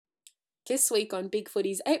This week on Big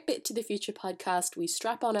Footy's 8-Bit to the Future podcast, we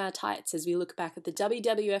strap on our tights as we look back at the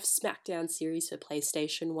WWF SmackDown series for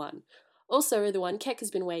PlayStation 1. Also, the one Keck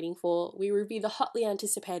has been waiting for, we review the hotly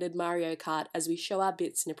anticipated Mario Kart as we show our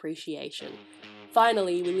bits in appreciation.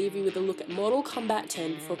 Finally, we leave you with a look at Mortal Kombat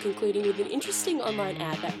 10 before concluding with an interesting online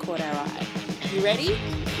ad that caught our eye. You ready?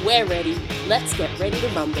 We're ready. Let's get ready to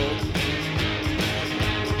rumble.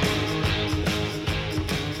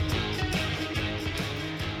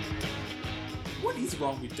 What is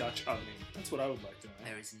wrong with Dutch ovening? That's what I would like to know.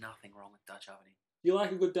 There is nothing wrong with Dutch ovening. You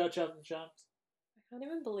like a good Dutch oven, Shams? I can't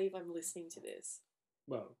even believe I'm listening to this.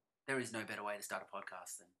 Well, There is no better way to start a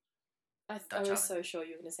podcast than... I Dutch was oven. so sure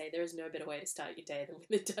you were going to say there is no better way to start your day than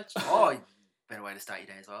with a Dutch oven. Oh, better way to start your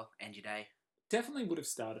day as well. End your day. definitely would have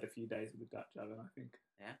started a few days with a Dutch oven, I think.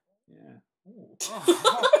 Yeah? Yeah. Ooh.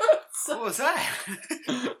 Oh, what was that?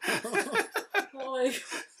 Boy,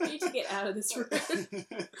 you need to get out of this room.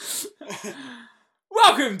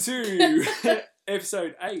 Welcome to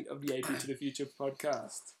episode 8 of the AP to the Future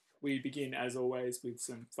podcast. We begin, as always, with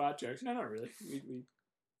some fart jokes. No, not really. We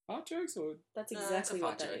fart jokes, or That's No, it's exactly a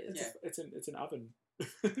what fart that joke, is. yeah. it's an oven.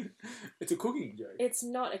 It's a cooking joke. It's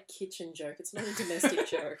not a kitchen joke. It's not a domestic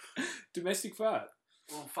joke. Domestic fart.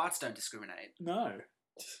 Well, farts don't discriminate. No,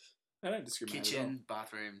 they don't discriminate. At all. Kitchen,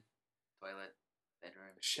 bathroom, toilet,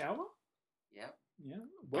 bedroom. Shower. Yep. Yeah.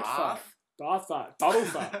 Wet fart. Bath fart. Bubble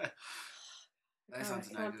fart. Those Oh, ones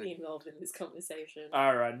I are no can't be good. involved in this conversation.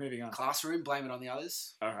 All right, moving on. Classroom, blame it on the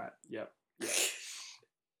others. All right. Yep.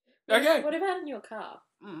 Okay. What about in your car?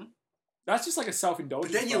 Mm. That's just like a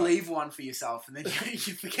self-indulgence. But then you fart. leave one for yourself, and then you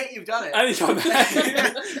forget you've done it. And you come back.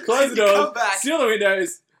 Close the You doors. come back. Seal the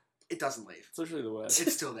windows. It doesn't leave. It's literally the worst.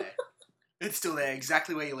 It's still there. It's still there,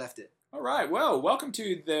 exactly where you left it. All right. Well, welcome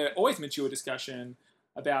to the always mature discussion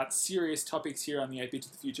about serious topics here on the 8-Bit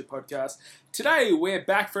to the Future podcast. Today, we're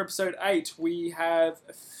back for episode 8. We have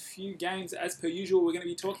a few games, as per usual, we're going to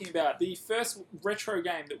be talking about. The first retro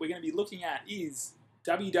game that we're going to be looking at is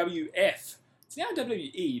WWF. It's now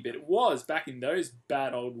WWE, but it was back in those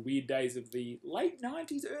bad old weird days of the late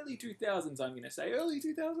 90s, early 2000s, I'm going to say. Early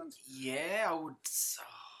 2000s? Yeah, I would...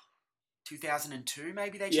 2002,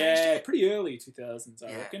 maybe they changed Yeah, it? pretty early 2000s, I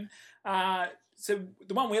Yeah. reckon. So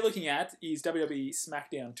the one we're looking at is WWE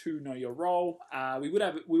SmackDown 2 Know Your Role. We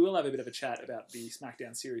will have a bit of a chat about the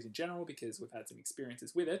SmackDown series in general because we've had some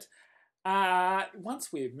experiences with it.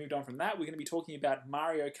 Once we've moved on from that, we're going to be talking about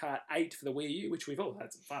Mario Kart 8 for the Wii U, which we've all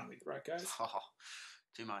had some fun with, right, guys? Oh,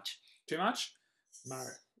 too much. Too much?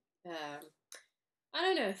 Mario. I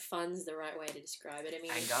don't know if fun's the right way to describe it. I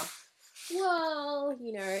mean, Anger. well,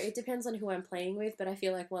 you know, it depends on who I'm playing with, but I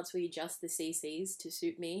feel like once we adjust the CCs to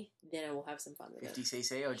suit me, then I will have some fun with it.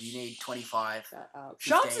 50cc, or do you need 25? Shut up.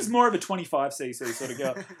 Shams 15. is more of a 25cc sort of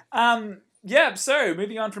girl. Yeah, so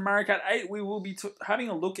moving on from Mario Kart 8, we will be having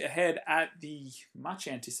a look ahead at the much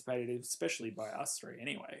anticipated, especially by us three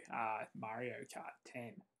anyway, Mario Kart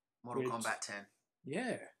 10. Mortal Which- Kombat 10.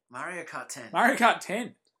 Yeah, Mario Kart 10. Mario Kart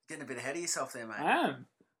 10. Getting a bit ahead of yourself there, mate. I am.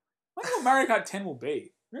 I wonder what Mario Kart 10 will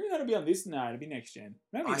be. Maybe that'll be on this. No, it'll be next gen.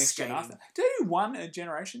 Maybe Ice next gen skating. after. Do they do one a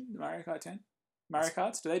generation, Mario Kart 10? Mario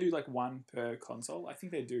Karts? Do they do like one per console? I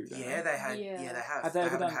think they do. Don't Yeah, they had. Yeah. Yeah, they have. Have they ever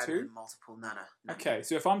haven't done had two? multiple. No. Okay,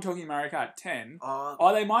 so if I'm talking Mario Kart 10,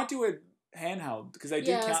 Oh, they might do a handheld because they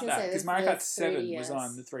do Yeah, I was count gonna that say, because there's Mario the Kart 7 was 3DS.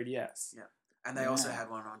 on the 3DS. Yeah. and they also Yeah. had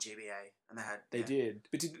one on GBA, and they had. They yeah, did,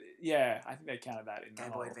 but I think they counted that in the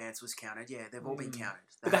Game whole. Boy Advance was counted. Yeah, they've all been Mm. counted.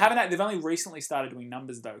 But they haven't. They've only recently started doing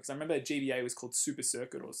numbers though, because I remember GBA was called Super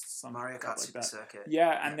Circuit or something Mario crap Kart like Super that. Circuit.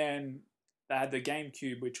 Yeah, and then they had the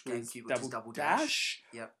GameCube, which was GameCube, which is Double Double Dash. Dash.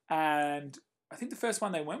 Yep. And I think the first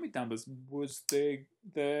one they went with numbers was the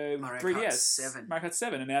Mario 3DS. Kart 7. Mario Kart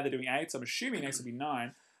 7, and now they're doing 8, so I'm assuming next will be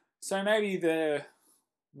 9. So maybe the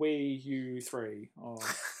Wii U 3 or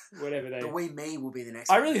whatever they... The Wii Me will be the next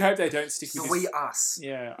I one. really hope they don't stick The with Wii this. Us.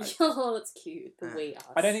 Yeah. Oh, that's cute. The Yeah. Wii Us.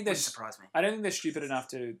 I don't think they're... Wouldn't surprise me. I don't think they're stupid enough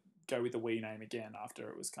to go with the Wii name again after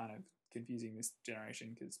it was kind of confusing this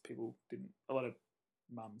generation because people didn't... A lot of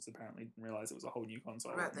mums apparently didn't realise it was a whole new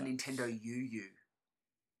console. What about the and Nintendo UU?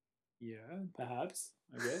 Yeah, perhaps,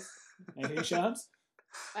 I guess. Anything, Shams?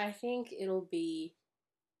 I think it'll be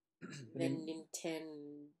the Nin- Nintendo.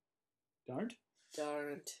 Don't?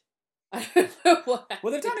 I don't know why.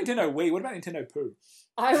 Well, they've done Nintendo Wii. What about Nintendo Poo?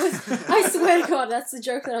 I swear to God, that's the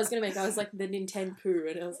joke that I was going to make. I was like, the Nintendo Poo,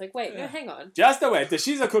 and I was like, wait, no, hang on. Just a wait. The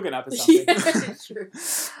she's are cooking up or something. Yeah, true.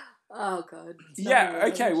 Oh, God. Yeah,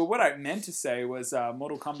 okay. Well, what I meant to say was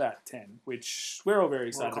Mortal Kombat 10, which we're all very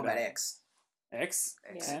excited Mortal about. Kombat X. X?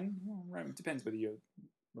 X. 10? Well, it depends whether you're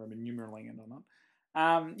Roman numeraling it or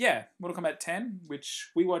not. Yeah, Mortal Kombat 10,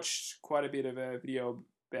 which we watched quite a bit of a video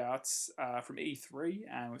about from E3,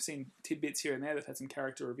 and we've seen tidbits here and there. They've had some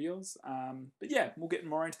character reveals. But yeah, we'll get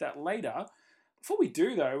more into that later. Before we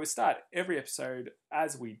do, though, we start every episode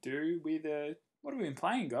as we do with what have we been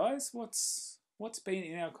playing, guys? What's been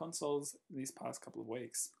in our consoles these past couple of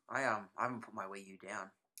weeks? I haven't put my Wii U down.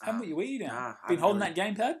 Haven't you Wii U down? Nah, Been holding that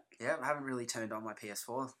gamepad? Yeah, I haven't really turned on my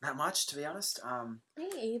PS4 that much, to be honest. Me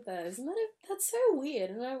either. Isn't that that's so weird?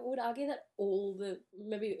 And I would argue that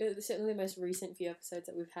certainly the most recent few episodes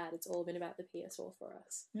that we've had, it's all been about the PS4 for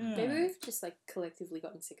us. Yeah. Maybe we've just like collectively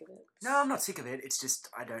gotten sick of it. No, I'm not sick of it. It's just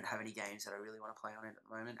I don't have any games that I really want to play on it at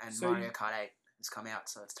the moment. And So Mario Kart 8 has come out,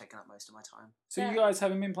 so it's taken up most of my time. So Yeah. you guys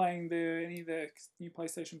haven't been playing any of the new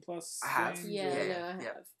PlayStation Plus I have. games? Yeah, or- no, I Yeah,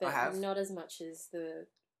 have. But I have. not as much as the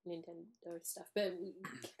Nintendo stuff. But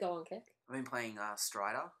go on, Keck. I've been playing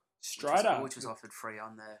Strider. Strider. Which was offered free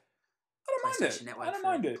on the I don't mind PlayStation it. Network I don't for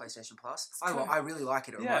mind it. PlayStation Plus. It's I really like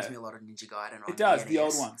it. It Yeah. reminds me a lot of Ninja Gaiden. On It does, the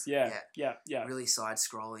old NES. ones. Yeah. Really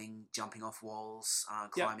side-scrolling, jumping off walls,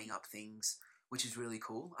 climbing up things, which is really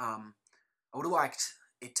cool. I would have liked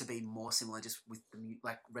it to be more similar, just with the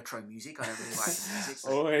like retro music. I don't really like the music.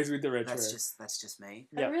 but Always with the retro. that's just me.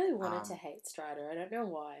 I Yep. really wanted to Um, hate Strider. I don't know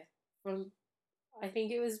why. I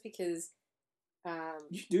think it was because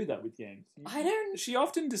You do that with games. I don't. She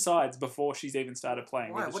often decides before she's even started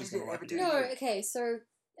playing. Why? whether What she's did gonna it like ever it do? or No, not. okay, so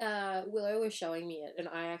Willow was showing me it, and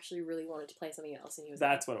I actually really wanted to play something else, and he was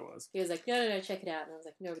That's like, what it was. no, check it out, and I was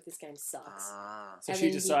like, no, but this game sucks. So And she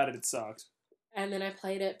then decided it sucked. And then I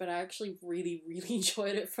played it, but I actually really, really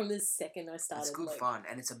enjoyed it from the second I started. It's good like, fun,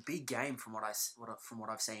 and it's a big game from what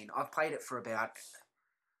I've seen. I've played it for about,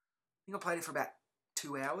 I think I played it for about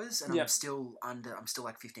 2 hours, and Yep. I'm still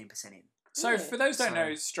like 15% in. So Yeah. for those who don't So-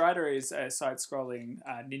 know, Strider is a side-scrolling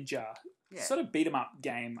ninja Yeah. sort of beat 'em up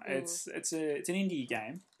game. Mm. It's an indie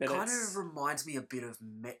game, but Kind it's of reminds me a bit of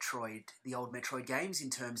Metroid, the old Metroid games, in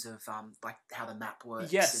terms of like how the map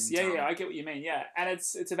works. yes, and, I get what you mean. Yeah, and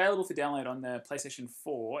it's available for download on the PlayStation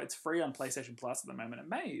 4. It's free on PlayStation Plus at the moment. It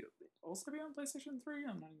may also be on PlayStation 3.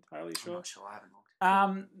 I'm not entirely I'm sure. not sure. I haven't looked.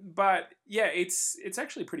 But yeah, it's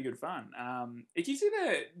actually pretty good fun. It gives you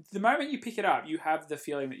the moment you pick it up, you have the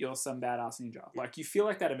feeling that you're some badass ninja. Like you feel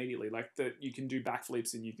like that immediately, like that you can do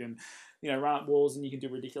backflips and you can, run up walls and you can do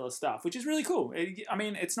ridiculous stuff, which is really cool. I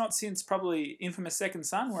mean, it's not since probably Infamous Second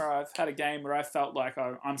Son where I've had a game where I felt like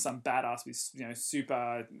I'm some badass with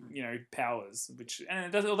super powers. And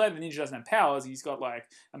it does, although the ninja doesn't have powers, he's got like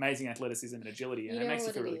amazing athleticism and agility, and you it know makes you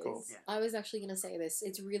what feel it really is? cool. Yeah. I was actually going to say this.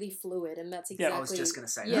 It's really fluid, and that's Yeah, exactly. I was just going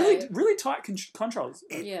to say Yeah. that. Really tight controls.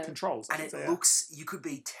 Yeah. Controls. I And should it say, yeah. looks, you could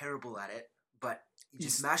be terrible at it, but you You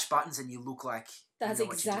just s- mash buttons and you look like That's you know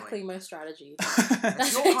what you're exactly doing. my strategy.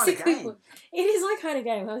 That's your kind of basically game. what- It is my kind of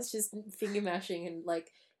game. I was just finger mashing and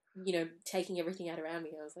like, taking everything out around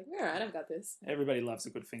me. I was like, all right, I've got this. Everybody loves a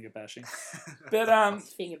good finger bashing. But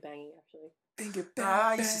Finger banging, actually. finger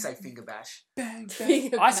I used to say finger bash. bang,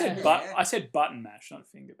 Finger I said bash. I said button mash, not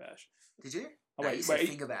finger bash. Did you? Oh, No, wait, you said wait.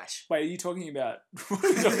 finger bash. Wait, are you talking about? What are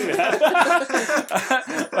you talking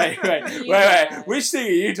about? wait. Which thing are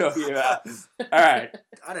you talking about? All right.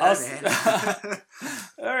 I don't I'll know, man.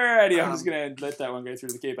 Alrighty, I'm just gonna let that one go through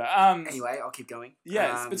the keeper. Anyway, I'll keep going.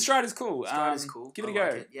 Yes, but Strider's cool. Strider's cool. Give it a I go.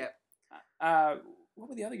 like it, yeah. What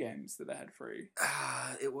were the other games that they had free?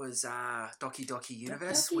 It was Doki Doki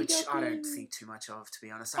Universe, Doki which I don't Doki. think too much of, to be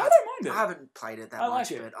honest. I don't mind it. I haven't played it that I like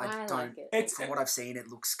much, it. but I I don't. like it. It's From what I've seen, it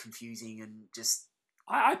looks confusing and just.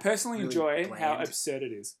 I personally really enjoy how bland. absurd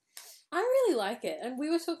it is. I really like it, and we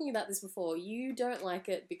were talking about this before. You don't like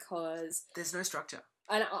it because, There's no structure.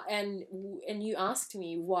 and you asked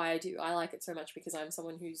me why do I like it so much, because I'm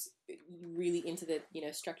someone who's really into the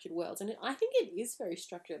structured worlds, and I think it is very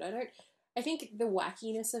structured. I think the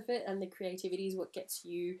wackiness of it and the creativity is what gets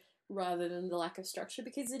you, rather than the lack of structure,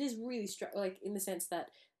 because it is really like in the sense that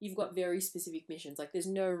you've got very specific missions. Like there's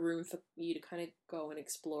no room for you to kind of go and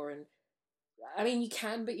explore, and I mean you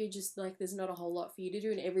can, but you're just like there's not a whole lot for you to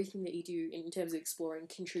do, and everything that you do in terms of exploring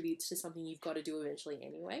contributes to something you've got to do eventually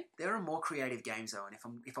anyway. There are more creative games though, and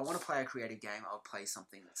if I want to play a creative game, I'll play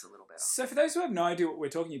something that's a little better. So for those who have no idea what we're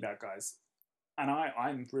talking about, guys, and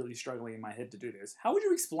I'm really struggling in my head to do this, how would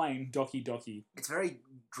you explain Doki Doki? It's very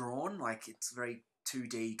drawn, like it's very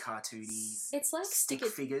 2D cartoony. It's like stick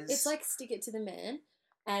figures. It's like Stick It to the Man,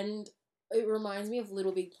 and it reminds me of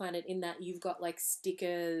Little Big Planet in that you've got like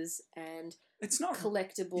stickers and It's not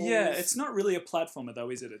collectibles. Yeah, it's not really a platformer though,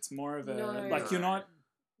 is it? It's more of a No. like you're not.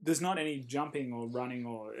 There's not any jumping or running,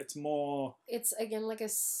 or it's more. It's again like a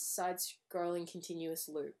side-scrolling continuous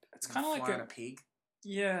loop. It's kind of like flying a a pig.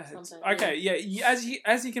 yeah. It's, Sometimes, okay, yeah.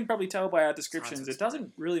 As you can probably tell by our descriptions, to it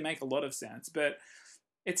doesn't really make a lot of sense. But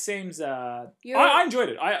It seems. You're- I enjoyed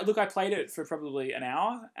it. I played it for probably an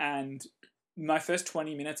hour, and my first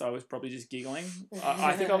 20 minutes, I was probably just giggling.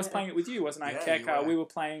 I think I was playing it with you, wasn't I, Yeah, Keck? you were. We were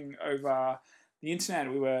playing over the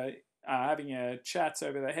internet. We were having chats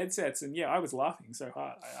over the headsets, and yeah, I was laughing so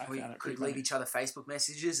hard. I We found it could pretty leave funny. each other Facebook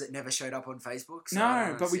messages that never showed up on Facebook. So I No,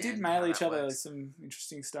 don't but we did understand mail how each that other works. some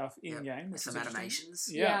interesting stuff in game. Some animations.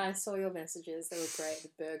 Yeah, I saw your messages. They were great. The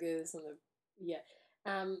burgers and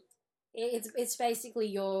it's basically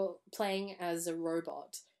you're playing as a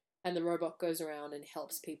robot, and the robot goes around and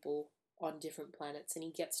helps people on different planets, and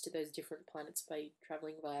he gets to those different planets by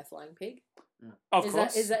traveling via flying pig. Of Is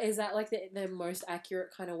course. is that like the most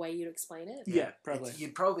accurate kind of way you'd explain it? Yeah, probably.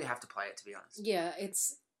 You'd probably have to play it, to be honest. Yeah,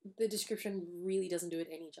 it's the description really doesn't do it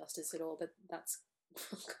any justice at all, but that's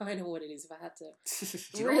kind of what it is. If I had to,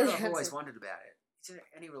 Do you know Really what I've had always to- wondered about it? Is there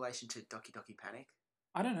any relation to Doki Doki Panic,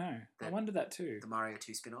 I don't know. I That- wondered that too. the Mario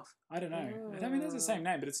 2 spin-off? I don't know. I mean, there's the same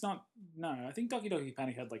name, but it's not. No, I think Doki Doki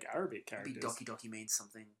Panic had like Arabic Maybe characters. Doki Doki means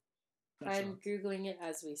something. Not I'm googling it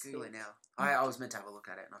as we speak. Google it now. I was meant to have a look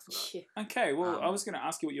at it and I forgot. Yeah. Okay, well, I Um, was going to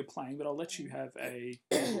ask you what you're playing, but I'll let you have a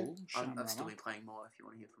Google. I've still Shamrana. been playing more if you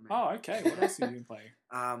want to hear from me. Oh, okay. What else have you been playing?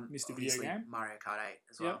 Mr. Video Obviously Game? Mario Kart 8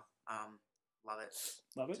 as Yep. well. Love it.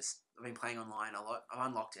 Love it. Just I've been playing online a lot. I've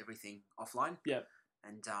unlocked everything offline. Yep.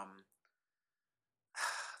 And the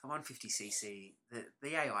 150cc,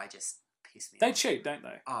 the AI just pissed me They off. cheat, don't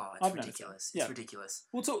they? Oh, it's I've noticed ridiculous. that. Yeah. It's ridiculous.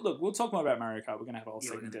 We'll talk more about Mario Kart. We're going to have a whole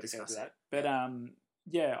Yeah, we're segment gonna dedicated to discuss that. it. But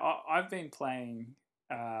yeah, I've been playing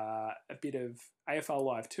a bit of AFL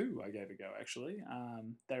Live 2. I gave a go actually.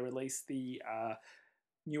 They released the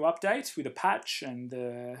new update with a patch and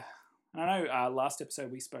I know last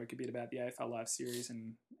episode we spoke a bit about the AFL Live series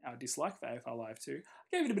and our dislike for AFL Live 2.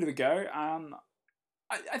 I gave it a bit of a go.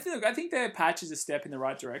 I think their patch is a step in the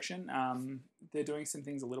right direction. They're doing some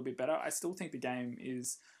things a little bit better. I still think the game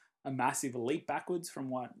is a massive leap backwards from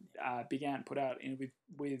what Big Ant put out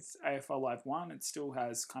with AFL Live 1. It still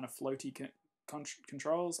has kind of floaty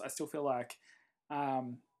controls. I still feel like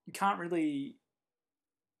you can't really...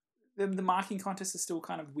 The marking contest is still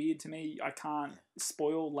kind of weird to me. I can't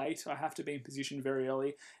spoil late. I have to be in position very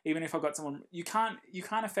early. Even if I've got someone... You can't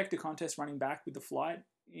affect a contest running back with the flight,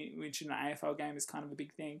 which in an AFL game is kind of a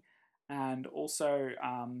big thing. And also...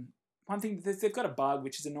 one thing, they've got a bug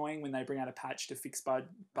which is annoying when they bring out a patch to fix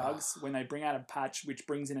bugs. When they bring out a patch which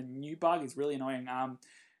brings in a new bug, is really annoying.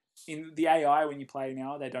 In the AI, when you play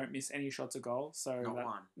now, they don't miss any shots of goal. So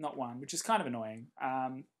not one, which is kind of annoying.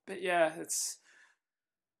 But yeah, it's...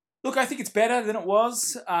 Look, I think it's better than it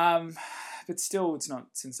was, but still it's not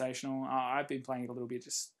sensational. I've been playing it a little bit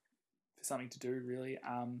just for something to do, really.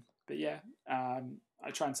 But yeah,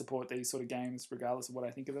 I try and support these sort of games regardless of what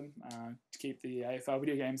I think of them to keep the AFL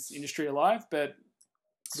video games industry alive. But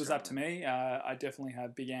if it was up to me, I definitely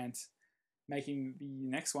have Big Ant making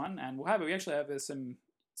the next one, and we actually have some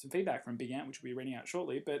feedback from Big Ant, which we'll be reading out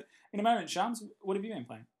shortly. But in a moment, Shams, what have you been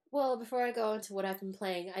playing? Well, before I go into what I've been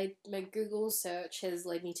playing, my Google search has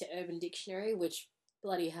led me to Urban Dictionary, which,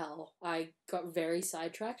 bloody hell, I got very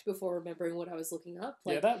sidetracked before remembering what I was looking up.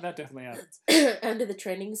 Yeah, that definitely happens. Under the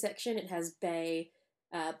trending section, it has Bay,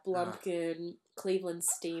 Blumpkin, Cleveland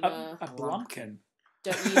Steamer. A Blumpkin?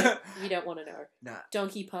 You don't want to know. No.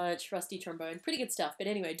 Donkey Punch, Rusty Trombone, pretty good stuff. But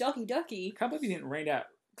anyway, Doki Doki. I can't believe you didn't read out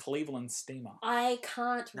Cleveland Steamer. I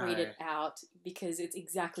can't read No. it out because it's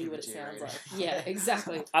exactly what it sounds Kibajiro. like. Yeah,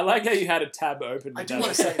 exactly. I like how you had a tab open. I with do that.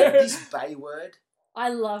 want to say that this Bay word, I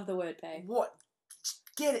love the word Bay. what?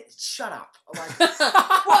 Get it? Shut up. Like,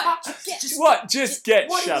 What? Just get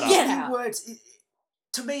what shut are up. these Yeah. new words?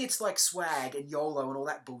 To me, it's like swag and YOLO and all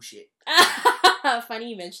that bullshit. Funny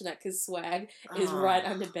you mention that because swag is right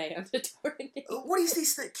under Bay underscore. What is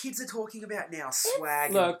this that kids are talking about now?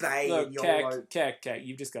 Swag Look, and Bay and YOLO. Keck,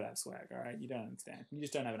 you've just got to have swag, all right? You don't understand. You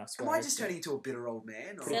just don't have enough swag. Am I just turning into a bitter old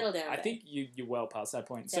man? Or? Settle down, I Bay. think you're well past that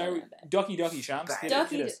point. Settle So, down, Bay. Doki Shams. Bay. hit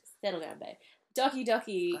Doki, us. settle down, Bay. Doki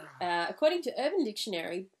Doki, according to Urban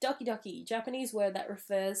Dictionary, Doki Doki, Japanese word that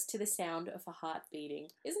refers to the sound of a heart beating.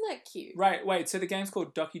 Isn't that cute? Right, wait, so the game's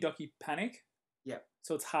called Doki Panic? Yep.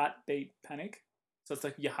 So it's Heartbeat Panic? So it's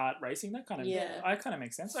like your heart racing? That kind of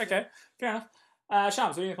makes sense. Okay, fair enough.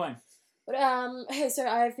 Shams, what are you playing? But okay, so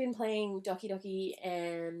I've been playing Doki Doki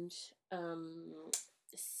and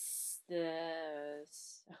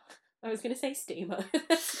I was gonna say Steamer.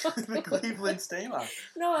 That's not The Cleveland Steamer.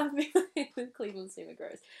 No, I've been playing the Cleveland Steamer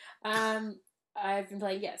gross. I've been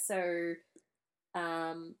playing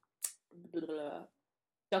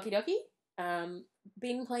Doki Doki.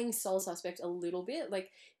 Been playing Soul Suspect a little bit.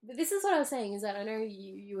 Like, this is what I was saying, is that I know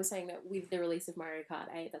you were saying that with the release of Mario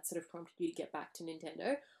Kart 8, that sort of prompted you to get back to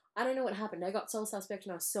Nintendo. I don't know what happened. I got Soul Suspect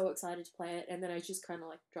and I was so excited to play it, and then I just kind of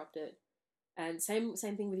like dropped it. And same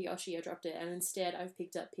thing with Yoshi. I dropped it, and instead I've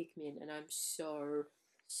picked up Pikmin, and I'm so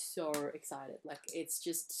excited. Like, it's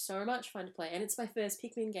just so much fun to play, and it's my first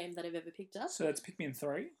Pikmin game that I've ever picked up. So that's Pikmin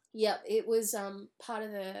 3? Yep, it was part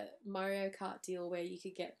of the Mario Kart deal where you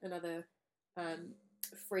could get another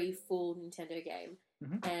free full Nintendo game.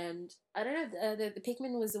 Mm-hmm. And I don't know, the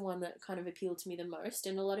Pikmin was the one that kind of appealed to me the most,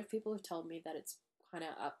 and a lot of people have told me that it's kind of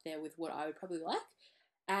up there with what I would probably like.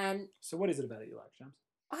 And so what is it about it you like, James?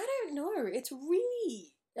 I don't know. It's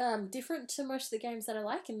really different to most of the games that I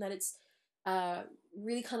like, in that it's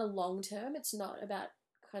really kind of long term. It's not about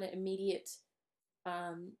kind of immediate,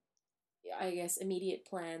 I guess, immediate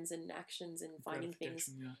plans and actions and finding things.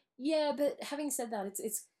 Yeah, but having said that,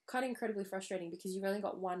 it's kind of incredibly frustrating because you've only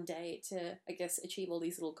got one day to, I guess, achieve all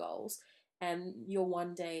these little goals, and your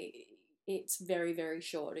one day, it's very, very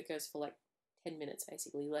short. It goes for like 10 minutes,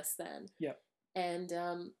 basically, less than. Yep. And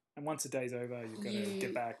once the day's over, you've got to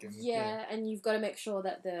get back. And and you've got to make sure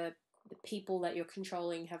that the people that you're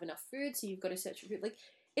controlling have enough food, so you've got to search for food. Like,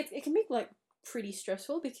 it can be, like, pretty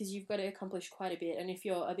stressful because you've got to accomplish quite a bit, and if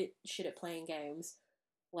you're a bit shit at playing games,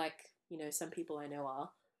 like, you know, some people I know are,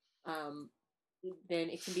 then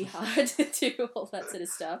it can be hard to do all that sort of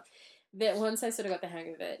stuff. But once I sort of got the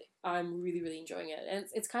hang of it, I'm really, really enjoying it. And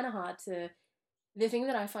it's kind of hard to... The thing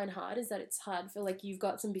that I find hard is that it's hard for, like, you've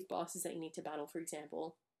got some big bosses that you need to battle, for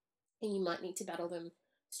example, and you might need to battle them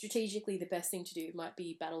strategically. The best thing to do might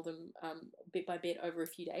be battle them bit by bit over a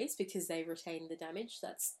few days because they retain the damage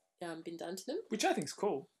that's been done to them. Which I think is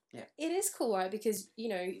cool. Yeah. It is cool, right? Because, you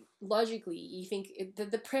know, logically, you think...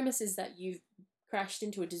 The premise is that you've crashed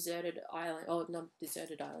into a deserted island, or not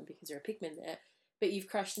deserted island because there are Pikmin there, but you've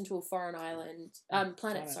crashed into a foreign island,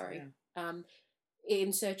 planet,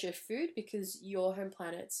 in search of food because your home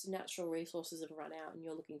planet's natural resources have run out and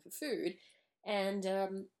you're looking for food. And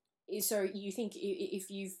so you think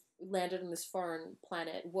if you've landed on this foreign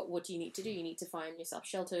planet, what do you need to do? You need to find yourself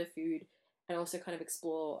shelter, food, and also kind of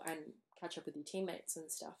explore and catch up with your teammates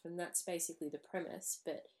and stuff. And that's basically the premise.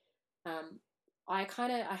 But I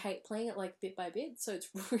hate playing it like bit by bit, so it's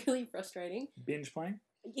really frustrating. Binge playing?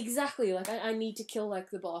 Exactly. Like, I need to kill,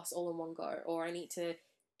 like, the boss all in one go, or I need to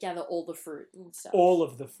gather all the fruit and stuff. All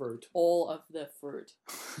of the fruit. All of the fruit.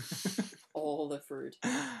 All the fruit.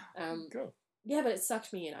 Cool. Yeah, but it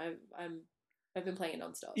sucked me in. I've been playing it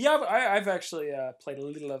non-stop. Yeah, I've actually played a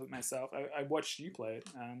little of it myself. I watched you play it.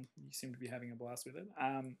 You seem to be having a blast with it.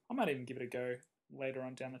 I might even give it a go later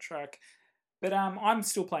on down the track. But I'm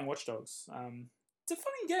still playing Watch Dogs. It's a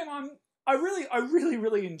funny game. I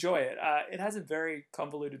really enjoy it. It has a very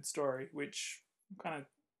convoluted story, which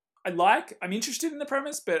I like. I'm interested in the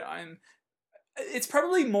premise, but it's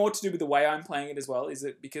probably more to do with the way I'm playing it as well. Is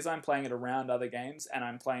it because I'm playing it around other games and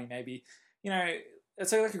I'm playing maybe, you know,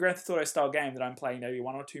 it's like a Grand Theft Auto style game that I'm playing maybe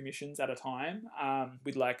 1 or 2 missions at a time,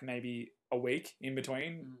 with like maybe a week in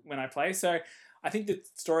between when I play. So I think the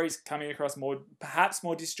story's coming across perhaps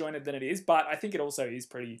more disjointed than it is, but I think it also is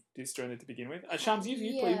pretty disjointed to begin with. Shams, you've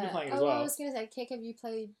been playing it as well. I was going to say, Kek, have you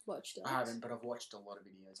played Watch Dogs? I haven't, but I've watched a lot of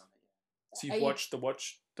videos on it. So you've watched the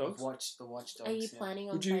Watch Dogs? I've watched the Watch Dogs. Are you planning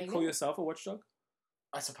on Would playing you call yourself a watchdog?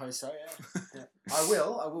 I suppose so, yeah. I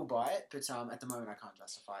will buy it, but at the moment I can't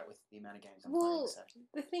justify it with the amount of games I'm playing. So.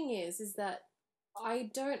 The thing is that I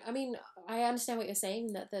understand what you're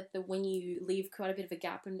saying, that when you leave quite a bit of a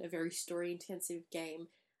gap in a very story-intensive game,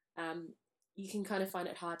 you can kind of find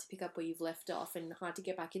it hard to pick up where you've left off and hard to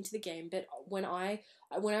get back into the game. But when I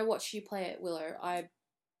watch you play it, Willow,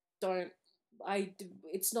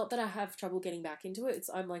 it's not that I have trouble getting back into it.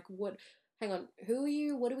 I'm like, what? Hang on, who are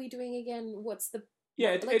you? What are we doing again? What's the...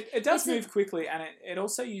 Yeah, it does move quickly, and it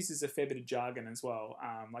also uses a fair bit of jargon as well,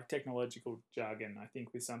 like technological jargon, I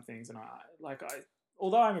think, with some things. And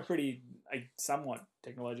although I'm a somewhat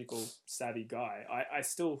technological savvy guy, I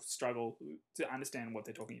still struggle to understand what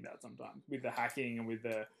they're talking about sometimes with the hacking and with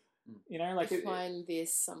the, you know, like... I find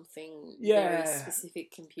this something very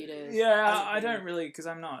specific computer. Yeah, I don't really, because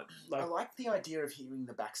I'm not... I like the idea of hearing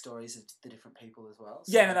the backstories of the different people as well.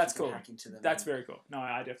 So that's cool. That's very cool. No,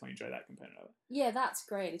 I definitely enjoy that component of it. Yeah, that's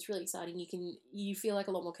great. It's really exciting. You feel like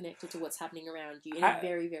a lot more connected to what's happening around you in a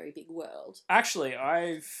very, very big world. Actually,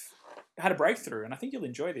 I've had a breakthrough, and I think you'll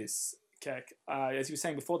enjoy this, Kek. As you were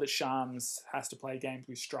saying before, that Shams has to play games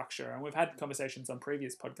with structure, and we've had conversations on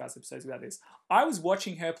previous podcast episodes about this. I was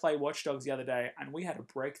watching her play Watch Dogs the other day, and we had a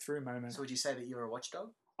breakthrough moment. So would you say that you're a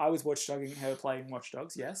watchdog? I was watchdogging her playing Watch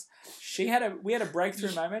Dogs, yes. We had a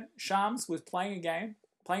breakthrough moment. Shams was playing the game,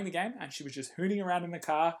 and she was just hooning around in the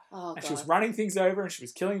car, and she was running things over, and she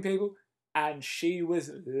was killing people. and she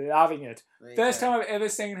was loving it. There you First go. time I've ever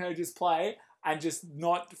seen her just play and just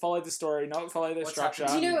not follow the story, not follow the What's structure.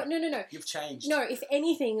 happened Do to you know what? No. You've changed. No, if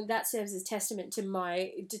anything, that serves as testament to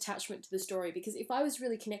my detachment to the story. Because if I was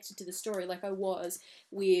really connected to the story, like I was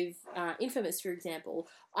with Infamous, for example,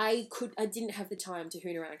 I didn't have the time to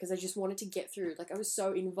hoon around because I just wanted to get through. Like I was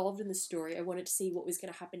so involved in the story, I wanted to see what was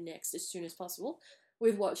going to happen next as soon as possible.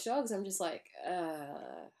 With Watch Dogs, I'm just like,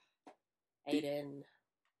 Aiden.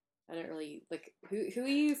 I don't really like who are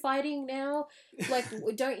you fighting now? Like,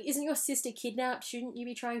 isn't your sister kidnapped? Shouldn't you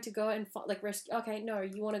be trying to go and like rescue? Okay, no,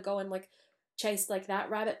 you want to go and like chase like that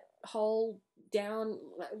rabbit hole down.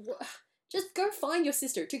 Like, just go find your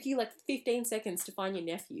sister. It took you like 15 seconds to find your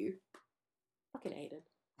nephew. Fucking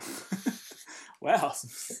Aiden. Wow.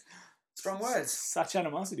 Strong words. Such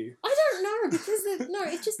animosity. I don't know because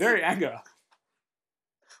it's just Very anger.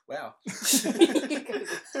 Wow.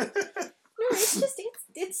 No,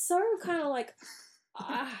 it's so kind of like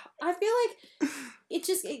I feel like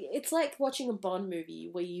it's like watching a Bond movie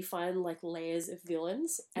where you find like layers of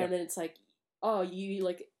villains and Yep. then it's like, oh, you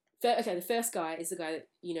like okay, the first guy is the guy that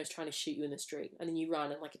is trying to shoot you in the street and then you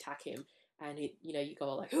run and like attack him and you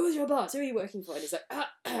go like, who's your boss, who are you working for, and he's like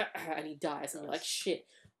and he dies and you're like, shit,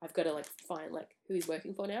 I've got to like find like who he's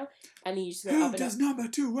working for now, and then you just go Who up and does up. number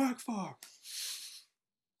 2 work for?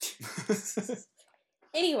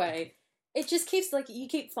 Anyway, it just keeps like you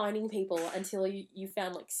keep finding people until you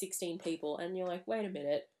found like 16 people and you're like, wait a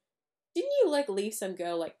minute, didn't you like leave some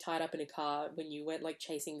girl like tied up in a car when you went like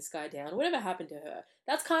chasing this guy down? Whatever happened to her?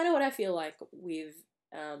 That's kind of what I feel like with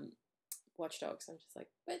Watch Dogs. I'm just like,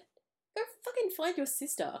 but go fucking find your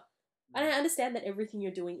sister. And I understand that everything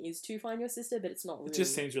you're doing is to find your sister, but it's not really. It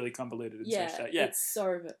just seems really convoluted and yeah, stretched out. Yeah, it's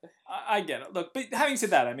so. I get it. Look, but having said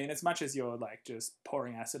that, I mean, as much as you're like just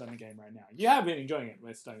pouring acid on the game right now, you have been enjoying it.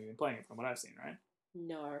 Most of the time you've been playing it from what I've seen, right?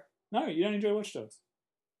 No. No, you don't enjoy Watch Dogs.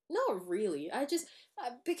 Not really. I just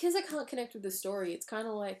because I can't connect with the story. It's kind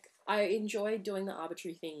of like I enjoy doing the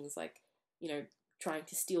arbitrary things, like trying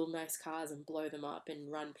to steal nice cars and blow them up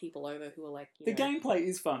and run people over who are like The gameplay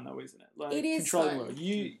is fun though, isn't it? Like It is controlling fun.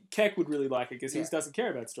 well. Keck would really like it because he Yeah. doesn't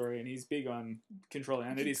care about story and he's big on controlling,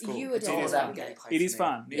 and it is cool. You It's adore all it. about gameplay. It is for me.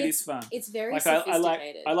 fun. It is fun. It's very Like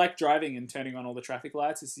sophisticated. I like driving and turning on all the traffic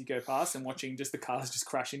lights as you go past and watching just the cars just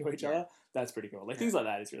crash into each Yeah. other. That's pretty cool. Like things like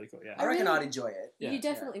that is really cool. Yeah. I reckon really- I'd enjoy it. Yeah. You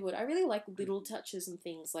definitely would. I really like little touches and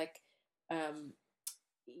things like,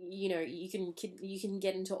 you can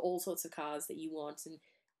get into all sorts of cars that you want, and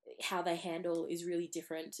how they handle is really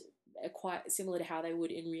different, quite similar to how they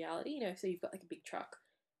would in reality. So you've got like a big truck,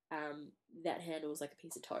 that handles like a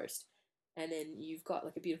piece of toast, and then you've got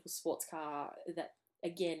like a beautiful sports car that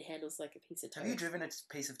again handles like a piece of toast. Have you driven a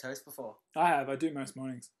piece of toast before? I have. I do most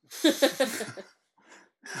mornings.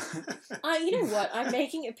 You know what? I'm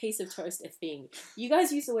making a piece of toast a thing. You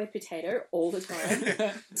guys use the word potato all the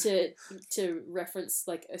time to reference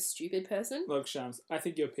like a stupid person. Look, Shams, I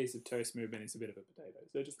think your piece of toast movement is a bit of a potato.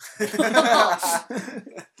 So just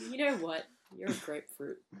You know what? You're a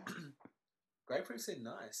grapefruit. Grapefruits are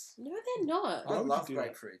nice. No, they're not. Why I would you love do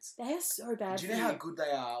that? grapefruits. They are so bad Do for you know you. how good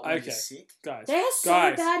they are when Okay. you're sick? guys, They are so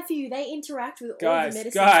guys, bad for you. They interact with all Guys, the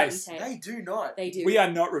medicines guys. that you They take. do not. They do. we are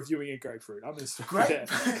not reviewing a grapefruit. I'm going to stop Grape-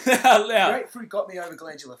 there. Out loud. Grapefruit got me over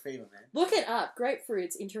glandular fever, man. Look it up.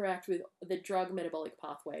 Grapefruits interact with the drug metabolic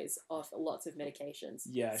pathways of lots of medications.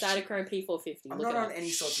 Yeah, Cytochrome P450. I'm Look not it on up. any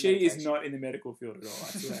sort of She is medication. not in the medical field at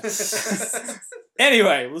all, I swear.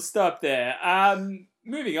 Anyway, we'll stop there.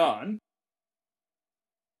 Moving on.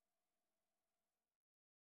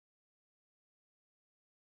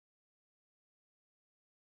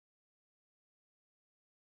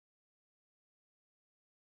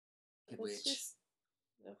 Which It's just,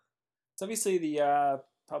 So obviously the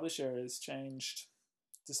publisher has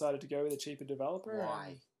decided to go with a cheaper developer.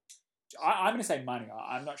 why? I'm going to say money.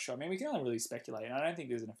 I'm not sure. I mean, we can only really speculate. And I don't think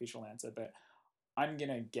there's an official answer, but I'm going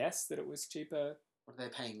to guess that it was cheaper. What are they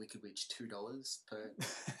paying Wicked Witch? $2 per.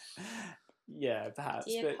 Yeah, perhaps.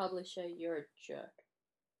 dear But publisher, you're a jerk.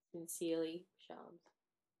 Sincerely, Shams.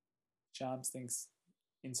 Charms thinks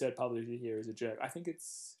insert publisher here is a jerk. I think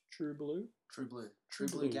it's True Blue. True Blue. True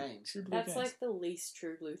Blue Games. True Blue That's Games. like the least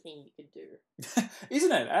true blue thing you could do.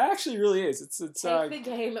 Isn't it? It actually really is. It's Take the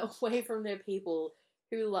game away from their people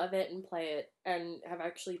who love it and play it and have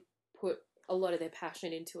actually put a lot of their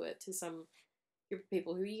passion into it to some group of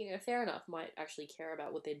people who, fair enough, might actually care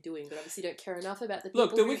about what they're doing, but obviously don't care enough about the people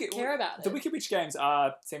Look, the who care about it. The Wicked Witch games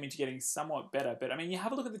are seeming to getting somewhat better, but I mean, you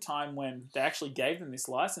have a look at the time when they actually gave them this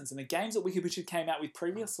license, and the games that Wicked Witch had came out with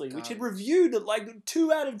previously, which had reviewed at like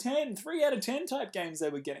 2 out of 10, 3 out of 10 type games they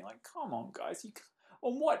were getting. Like, come on, guys,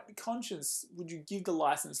 on what conscience would you give the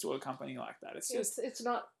license to a company like that? It's just it's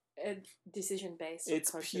not a decision based.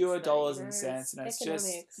 it's pure dollars and cents, and it's economics.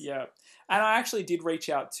 just yeah. And I actually did reach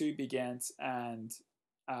out to Big Ant and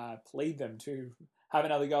plead them to have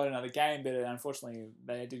another go at another game, but unfortunately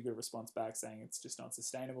they did get a response back saying it's just not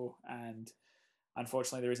sustainable, and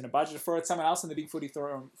unfortunately there isn't a budget for it. Someone else in the Big Footy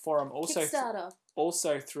forum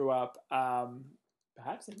also threw up.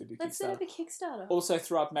 Perhaps they could do Let's set Kickstarter. up a Kickstarter. Also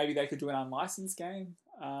threw up maybe they could do an unlicensed game.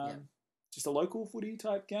 Just a local footy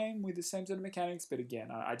type game with the same sort of mechanics. But again,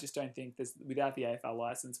 I just don't think there's, without the AFL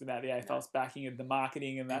license, without the AFL's backing of the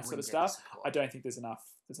marketing and that sort of stuff, I don't think there's enough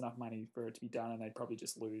money for it to be done, and they'd probably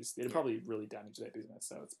just lose. It'd probably really damage their business,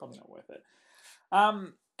 so it's probably not worth it.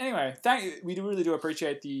 Anyway, we really do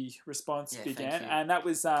appreciate the response, Big Ant, and that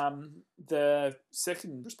was the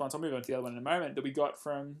second response. I'll move on to the other one in a moment, that we got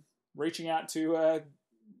from reaching out to a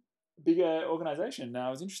bigger organisation. It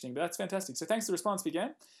was interesting, but that's fantastic. So thanks for the response, Big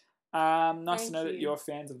Ant. Nice to know that you're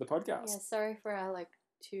fans of the podcast. Yeah, sorry for our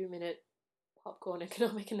 2-minute popcorn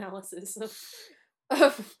economic analysis of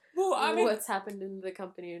what's happened in the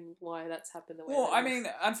company and why that's happened the way. Well, I mean,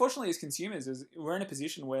 unfortunately, as consumers, we're in a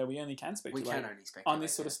position where we only can speculate on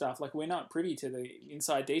this sort of stuff. We're not privy to the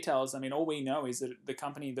inside details. I mean, all we know is that the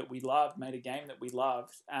company that we loved made a game that we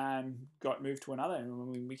loved and got moved to another,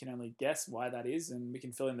 and we can only guess why that is, and we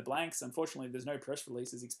can fill in the blanks. Unfortunately, there's no press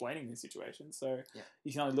releases explaining the situation, so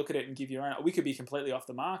you can only look at it and give your own. We could be completely off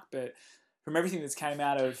the mark, but from everything that's came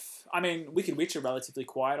out of, I mean, Wicked Witch are relatively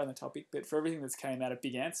quiet on the topic, but for everything that's came out of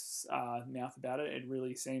Big Ant's mouth about it, it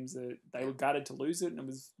really seems that they were gutted to lose it, and it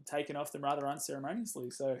was taken off them rather unceremoniously.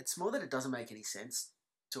 So it's more that it doesn't make any sense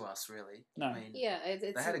to us, really. No. I mean,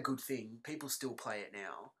 they had a good thing. People still play it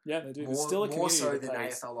now. Yeah, they do. There's still a community more so that than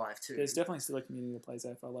plays. AFL Live 2. There's definitely still a community that plays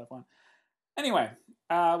AFL Live 1. Anyway,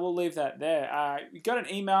 we'll leave that there. We got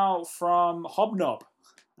an email from Hobnob.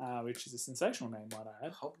 Which is a sensational name, might I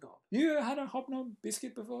add. Hobnob. You had a Hobnob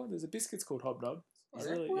biscuit before? There's a biscuit's called Hobnob. Is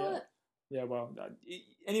that what? Yeah, well,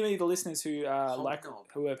 any of the listeners who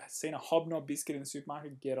who have seen a Hobnob biscuit in the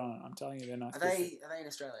supermarket, get on it. I'm telling you, they're nice. Are they in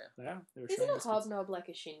Australia? They are. Isn't a hobnob like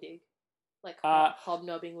a shindig? Like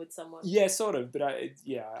hobnobbing with someone? Yeah, sort of. But I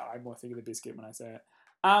more think of the biscuit when I say it.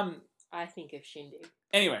 I think of shindig.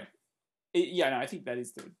 Anyway. I think that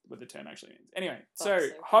is what the term actually means. Anyway, so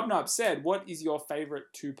Hobnob said, what is your favourite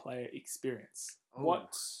two-player experience? Oh.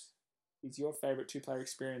 What is your favourite two-player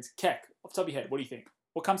experience? Keck, off the top of your head, what do you think?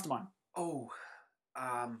 What comes to mind? Oh,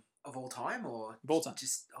 of all time or? Of all time.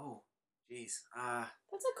 Jeez. That's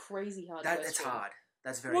a crazy hard question. That's hard.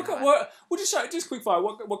 That's very hard. We'll just quick fire.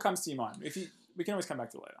 What comes to your mind? We can always come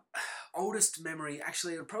back to it later. Oldest memory,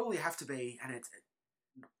 actually, it would probably have to be, and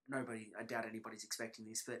I doubt anybody's expecting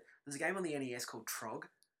this, but there's a game on the NES called Trog.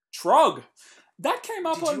 Trog? That came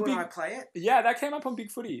up on Did you and I play it? Yeah, that came up on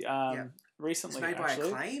Big Footy recently. It's made by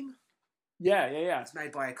Acclaim. Yeah. It's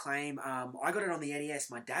made by Acclaim. I got it on the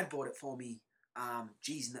NES. My dad bought it for me,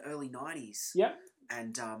 in the early 90s. Yep.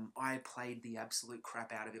 And I played the absolute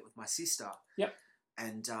crap out of it with my sister. Yep.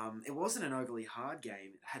 And it wasn't an overly hard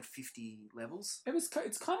game. It had 50 levels. It's kind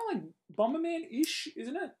of like Bomberman-ish,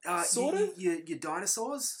 isn't it? Sort of. Your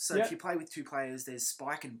dinosaurs. So if you play with two players, there's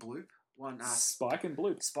Spike and Bloop. Spike and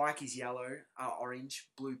Bloop. Spike is yellow, orange.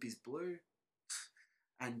 Bloop is blue.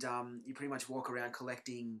 And you pretty much walk around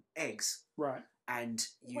collecting eggs. Right. And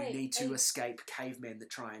you need to escape cavemen that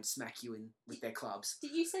try and smack you in with their clubs.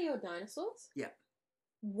 Did you say you're dinosaurs? Yeah.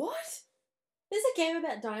 What? There's a game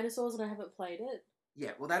about dinosaurs and I haven't played it.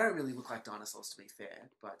 Yeah, well, they don't really look like dinosaurs, to be fair,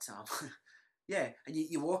 but yeah, and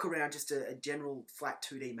you walk around just a general flat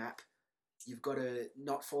 2D map. You've got to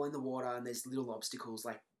not fall in the water, and there's little obstacles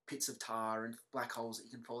like pits of tar and black holes that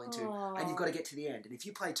you can fall into, and you've got to get to the end. And if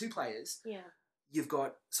you play two players, you've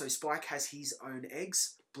got, so Spike has his own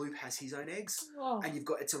eggs, Bloop has his own eggs, and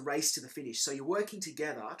it's a race to the finish. So you're working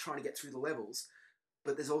together, trying to get through the levels.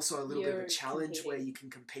 But there's also a little bit of a challenge where you can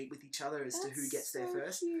compete with each other as to who gets there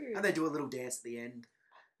first. Cute. And they do a little dance at the end.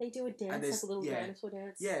 They do a dance, like a little dinosaur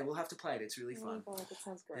dance? Yeah, we'll have to play it. It's really fun. Oh my God, that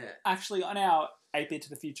sounds great. Yeah. Actually, on our 8-Bit to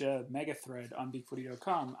the Future mega thread on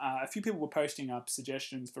bigfooty.com, a few people were posting up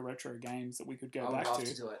suggestions for retro games that we could go back to. I would love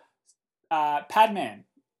to do it. Padman,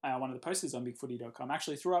 one of the posters on bigfooty.com,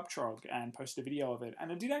 actually threw up Trog and posted a video of it.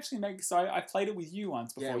 And it did actually I played it with you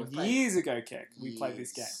once before. Years ago, Keck, we played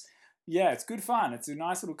this game. Yeah, it's good fun. It's a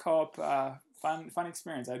nice little co-op, fun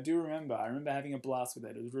experience. I remember having a blast with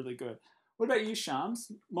it. It was really good. What about you,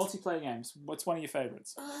 Shams? Multiplayer games. What's one of your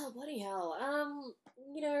favourites? Oh, bloody hell. I'm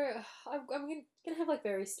going to have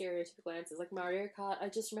very stereotypical answers. Like Mario Kart, I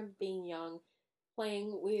just remember being young,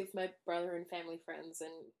 playing with my brother and family friends,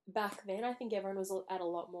 and back then I think everyone was at a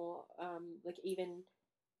lot more like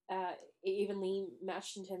evenly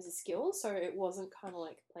matched in terms of skill, so it wasn't kind of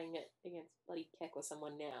like playing it against bloody Keck or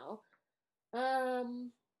someone now.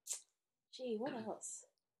 Gee, what else?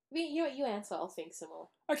 I mean, you answer. I'll think some more.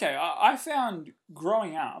 Okay, I found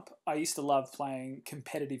growing up, I used to love playing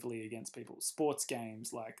competitively against people. Sports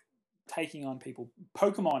games, like taking on people,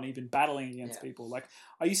 Pokemon, even battling against people. Like,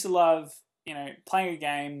 I used to love, playing a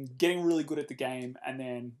game, getting really good at the game, and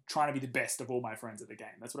then trying to be the best of all my friends at the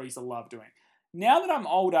game. That's what I used to love doing. Now that I'm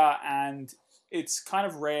older, and it's kind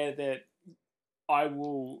of rare that I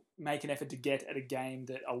will make an effort to get at a game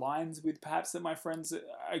that aligns with perhaps that my friends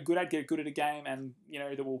are good at, get good at a game, and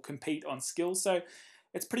that will compete on skills. So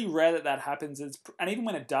it's pretty rare that happens. And even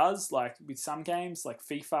when it does, like with some games, like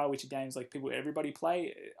FIFA, which are games like everybody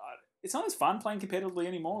play, it's not as fun playing competitively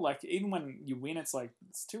anymore. Like even when you win, it's like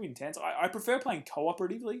it's too intense. I prefer playing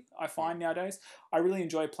cooperatively. I find nowadays I really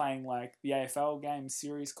enjoy playing like the AFL game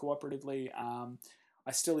series cooperatively.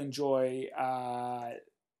 I still enjoy.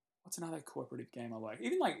 What's another cooperative game I like?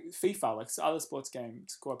 Even like FIFA, like other sports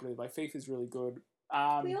games cooperative. Like FIFA's really good. We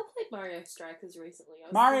all played Mario Strikers recently.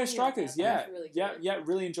 Mario Strikers, yeah,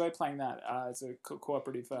 really enjoy playing that as a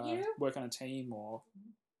cooperative work on a team or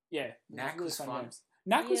Knack really was fun. Games.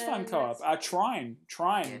 Knack was fun co-op. Trine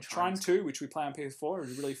 2, which we play on PS4,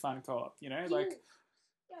 is a really fun co-op.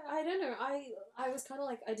 I don't know. I was kind of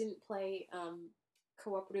like I didn't play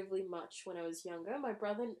cooperatively much when I was younger. My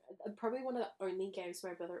brother, probably one of the only games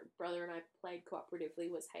my brother and I played cooperatively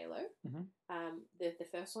was Halo. The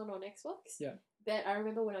first one on Xbox. Yeah. But I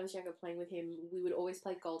remember when I was younger playing with him, we would always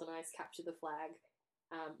play GoldenEye's Capture the Flag.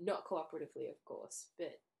 Not cooperatively, of course,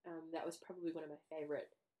 but that was probably one of my favourite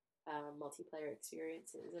multiplayer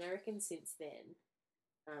experiences. And I reckon since then,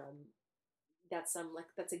 that's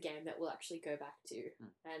a game that we'll actually go back to.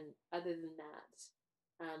 And other than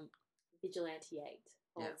that, Vigilante 8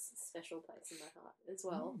 holds a special place in my heart as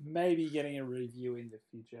well. Maybe getting a review in the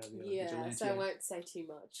future. So I won't say too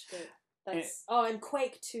much, but that's... and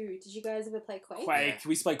Quake 2. Did you guys ever play Quake? Quake.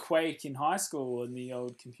 We used to play Quake in high school on the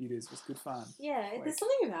old computers. It was good fun. Yeah, Quake. There's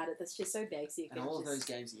something about it that's just so basic. And all of those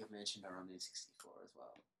games that you've mentioned are on N64 as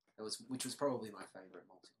well. Which was probably my favourite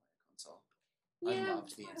multiplayer console. I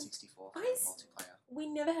loved the N64 for multiplayer. We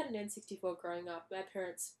never had an N64 growing up. My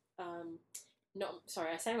parents...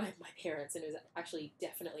 I say my parents, and it was actually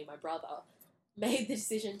definitely my brother, made the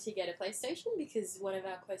decision to get a PlayStation because one of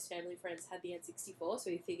our close family friends had the N64,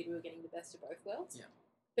 so we figured we were getting the best of both worlds. Yeah.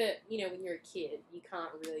 But, when you're a kid, you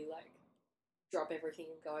can't really, drop everything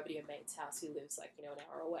and go over to your mate's house who lives, an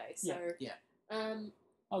hour away. So,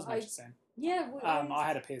 I was much the same. Yeah. I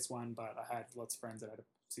had a PS1, but I had lots of friends that had a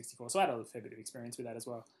 64, so I had a fair bit of experience with that as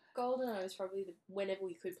well. GoldenEye was probably whenever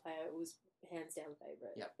we could play it was hands down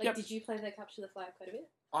favourite. Yep. Did you play the Capture the Flag quite a bit?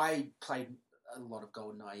 I played a lot of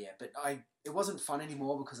GoldenEye, but it wasn't fun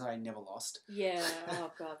anymore because I never lost. Yeah.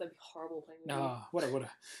 Oh god, that'd be horrible playing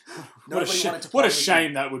with what a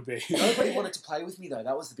shame that would be. Nobody wanted to play with me though.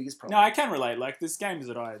 That was the biggest problem. No, I can relate. Like there's games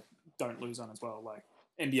that I don't lose on as well. Like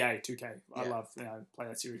NBA 2K. I love play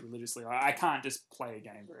that series religiously. I can't just play a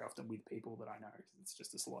game very often with people that I know. It's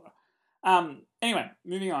just a slaughter. Anyway,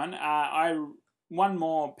 moving on. One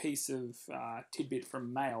more piece of tidbit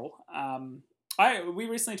from Mail. We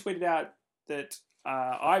recently tweeted out that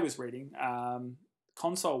I was reading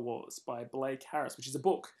Console Wars by Blake Harris, which is a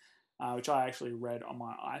book, which I actually read on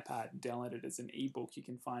my iPad and downloaded as an ebook. You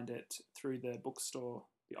can find it through the bookstore,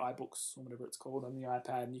 the iBooks or whatever it's called on the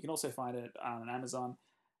iPad, and you can also find it on Amazon.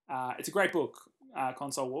 It's a great book,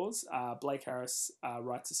 Console Wars. Blake Harris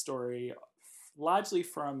writes a story largely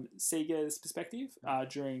from Sega's perspective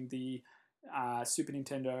during the Super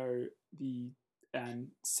Nintendo, and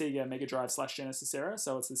Sega Mega Drive / Genesis era.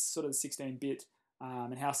 So it's this sort of 16-bit,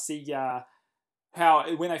 and how Sega,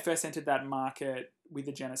 when they first entered that market with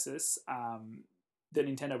the Genesis, that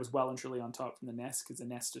Nintendo was well and truly on top from the NES because the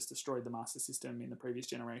NES just destroyed the Master System in the previous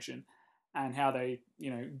generation, and how they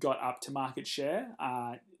got up to market share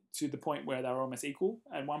to the point where they were almost equal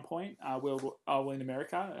at one point. In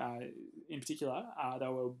America, in particular,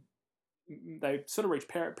 they sort of reached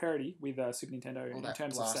parity with Super Nintendo in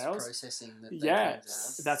terms of sales. Processing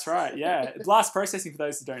that's right. Yeah, blast processing, for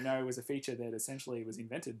those who don't know, was a feature that essentially was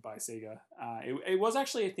invented by Sega. It was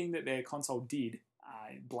actually a thing that their console did,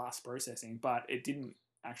 blast processing, but it didn't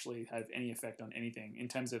actually have any effect on anything in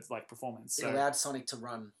terms of performance. It allowed Sonic to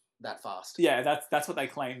run that fast. Yeah, that's what they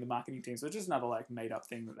claim, the marketing team. So it's just another made up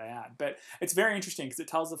thing that they had. But it's very interesting because it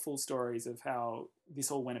tells the full stories of how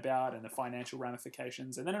this all went about and the financial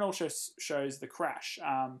ramifications, and then it also shows the crash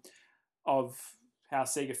of how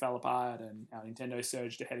Sega fell apart and how Nintendo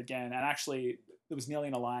surged ahead again. And actually, there was nearly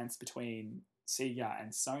an alliance between Sega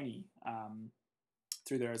and Sony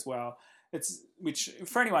through there as well. Which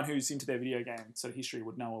for anyone who's into their video game sort of history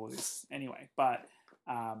would know all of this anyway. But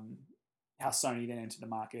how Sony then entered the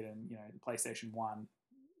market, and the PlayStation 1,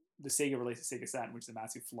 the Sega released the Sega Saturn, which is a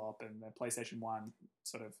massive flop, and the PlayStation 1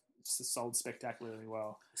 sort of sold spectacularly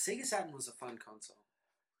well. Sega Saturn was a fun console.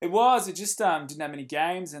 It was. It just didn't have many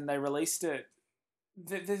games, and they released it.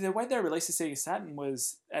 The way they released the Sega Saturn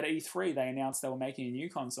was at E3. They announced they were making a new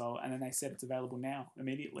console, and then they said it's available now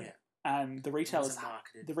immediately. Yeah. And the retailers,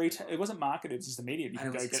 it wasn't marketed. It was just immediate. You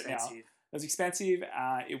can go get it now. It was expensive.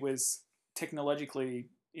 It was technologically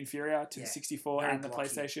inferior to the 64 and the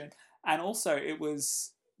PlayStation, and also it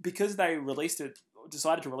was because they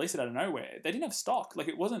decided to release it out of nowhere. They didn't have stock. Like,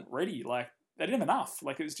 it wasn't ready. Like, they didn't have enough.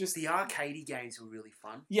 Like, it was just the arcadey games were really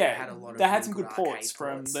fun. Yeah, they had some good ports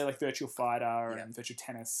from like Virtual Fighter and Virtual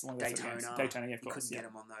Tennis, Daytona. Daytona, of course. You couldn't get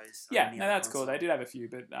them on those. Yeah, no, that's cool. They did have a few,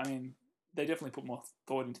 but I mean, they definitely put more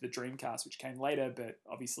thought into the Dreamcast, which came later. But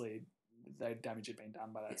obviously, the damage had been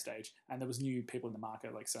done by that stage, and there was new people in the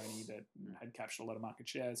market like Sony that had captured a lot of market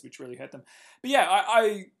shares, which really hurt them. But yeah,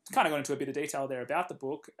 I kind of got into a bit of detail there about the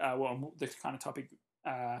book, the kind of topic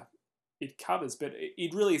it covers, but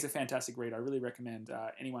it really is a fantastic read. I really recommend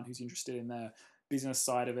anyone who's interested in the business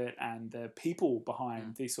side of it and the people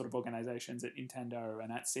behind these sort of organizations at Nintendo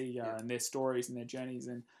and at Sega and their stories and their journeys.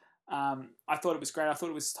 And I thought it was great. I thought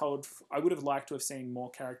it was told. I would have liked to have seen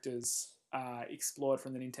more characters explored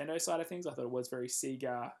from the Nintendo side of things. I thought it was very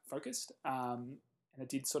Sega focused, and it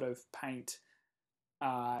did sort of paint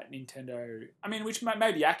Nintendo. I mean, which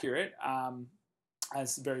may be accurate,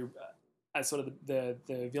 as very as sort of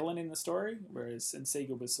the villain in the story, whereas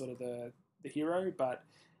Sega was sort of the hero. But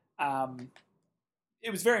it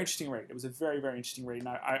was a very interesting read. It was a very, very interesting read, and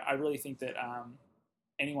I really think that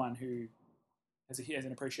anyone who has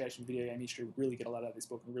an appreciation of video game history would really get a lot out of this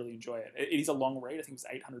book and really enjoy it. It is a long read. I think it was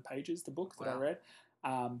 800 pages, the book that I read.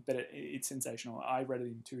 But it's sensational. I read it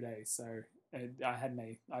in 2 days, so I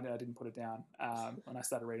didn't put it down when I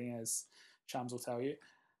started reading, as Shams will tell you.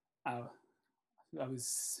 I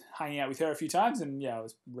was hanging out with her a few times, and I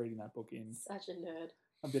was reading that book in. Such a nerd.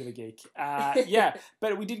 A bit of a geek.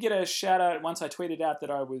 But we did get a shout out once I tweeted out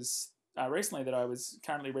that I was recently that I was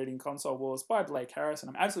currently reading Console Wars by Blake Harris, and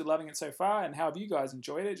I'm absolutely loving it so far. And how have you guys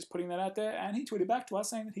enjoyed it? Just putting that out there. And he tweeted back to us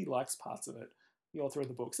saying that he likes parts of it. The author of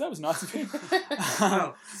the book. So that was nice of him.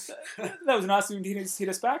 That was nice of him to hit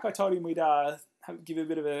us back. I told him we'd give a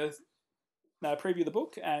bit of a preview of the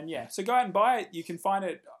book, and so go out and buy it. You can find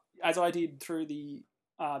it, as I did, through the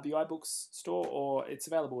iBooks store, or it's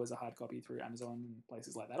available as a hard copy through Amazon and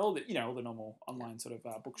places like that. All the all the normal online sort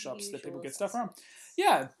of bookshops that people get stuff from.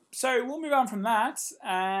 Yeah. So we'll move on from that,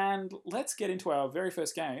 and let's get into our very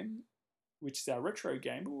first game, which is our retro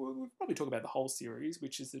game. We'll probably talk about the whole series,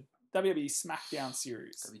 which is the WWE SmackDown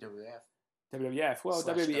series. WWF. Well,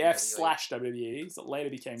 WWF/WWE. So it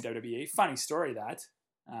later became WWE. Funny story that.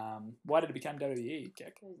 Why did it become WWE,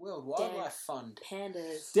 Keck? World Wildlife Fund.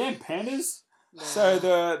 Pandas. Damn pandas. No. So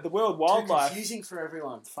the World Wildlife confusing for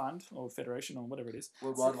everyone. Fund or Federation or whatever it is.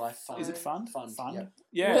 World Wildlife Fund. Is it fund? Fund.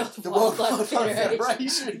 Yeah. The World Wildlife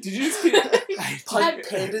Federation. Did you just get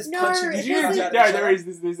pandas punching? Did you? No, there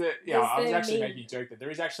is. There's a. Yeah, I was actually making a joke that there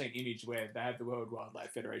is actually an image where they have the World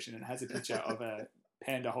Wildlife Federation and it has a picture of a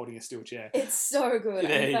panda holding a steel chair. It's so good.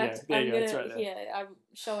 In fact, there you go. It's right there. Yeah, I'm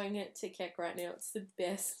showing it to Keck right now. It's the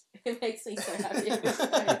best. It makes me so happy.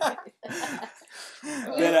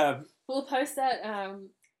 We'll post that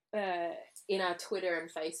in our Twitter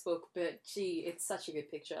and Facebook. But gee, it's such a good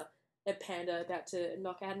picture. A panda about to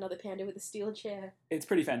knock out another panda with a steel chair. It's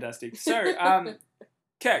pretty fantastic. So,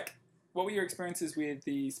 Keck, what were your experiences with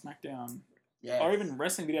the SmackDown, or even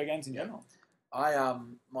wrestling video games in general?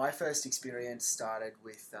 My first experience started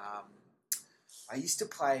with I used to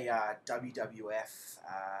play WWF.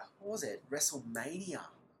 What was it? WrestleMania.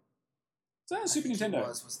 So Super Nintendo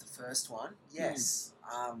was the first one. Yes.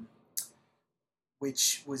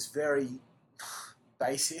 Which was very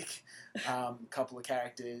basic. Couple of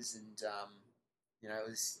characters, and it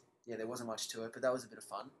was there wasn't much to it, but that was a bit of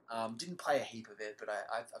fun. Didn't play a heap of it, but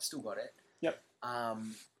I've still got it. Yep.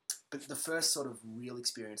 But the first sort of real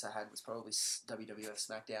experience I had was probably WWF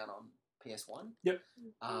SmackDown on PS1. Yep.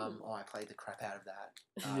 I played the crap out of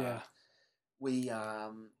that. We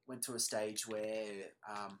went to a stage where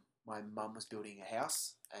my mum was building a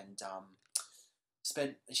house, and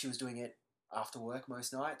she was doing it after work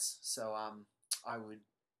most nights. So I would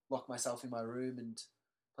lock myself in my room and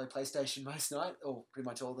play PlayStation most night, or pretty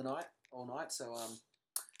much all night. So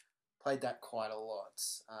played that quite a lot.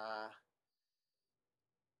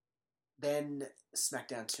 Then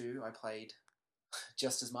SmackDown 2, I played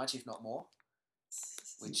just as much, if not more,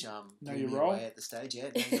 which Know blew your me role? away at the stage. Yeah,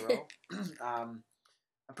 know your role.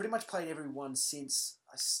 I pretty much played every one since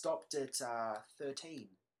I stopped at 13.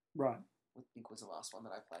 Right. I think was the last one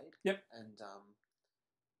that I played. Yep. And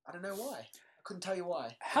I don't know why. I couldn't tell you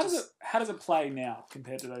why. How does it play now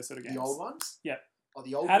compared to those sort of games? The old ones? Yep. Oh,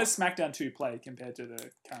 the old How ones? does SmackDown 2 play compared to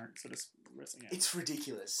the current sort of wrestling games? It's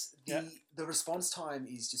ridiculous. Yeah. The response time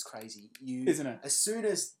is just crazy. Isn't it? As soon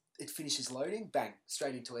as it finishes loading, bang,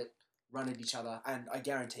 straight into it, run at each other, and I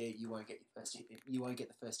guarantee you won't get your first hit in. You won't get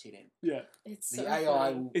the first hit in. Yeah. It's The so AI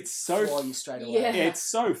funny. will It's so fly you straight away. Yeah. It's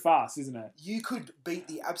so fast, isn't it? You could beat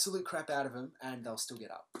the absolute crap out of them, and they'll still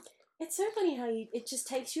get up. It's so funny how it just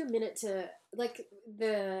takes you a minute to, like,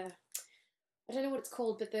 I don't know what it's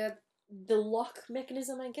called, but the lock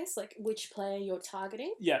mechanism, I guess, like which player you're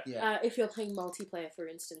targeting. Yeah. Yeah. If you're playing multiplayer, for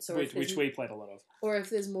instance, or Which we played a lot of. or if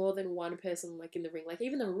there's more than one person like in the ring, like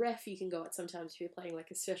even the ref you can go at sometimes if you're playing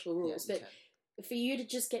like a special rules. Yeah, But for you to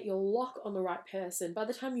just get your lock on the right person, by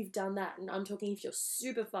the time you've done that, and I'm talking if you're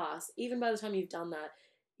super fast, even by the time you've done that,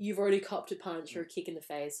 you've already copped a punch or a kick in the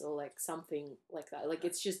face or like something like that. Like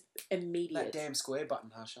it's just immediate. That damn square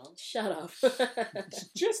button, huh, Sean? Shut up.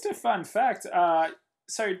 Just a fun fact.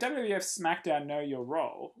 So WWF SmackDown Know Your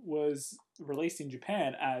Role was released in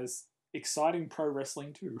Japan as Exciting Pro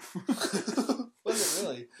Wrestling 2. Was it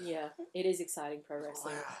really? Yeah, it is exciting pro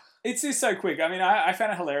wrestling. Wow. It's just so quick. I mean, I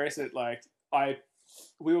found it hilarious that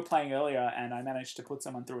we were playing earlier and I managed to put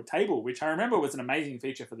someone through a table, which I remember was an amazing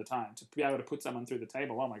feature for the time. To be able to put someone through the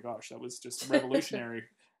table, oh my gosh, that was just a revolutionary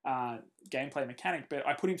gameplay mechanic. But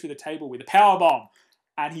I put him through the table with a power bomb,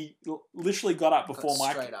 and he literally got up before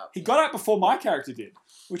He got up before my character did,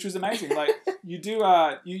 which was amazing. Like you do,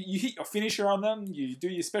 you hit your finisher on them, you do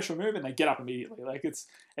your special move, and they get up immediately. Like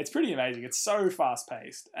it's pretty amazing. It's so fast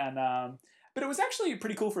paced, and but it was actually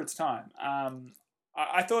pretty cool for its time.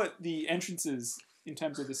 I thought the entrances, in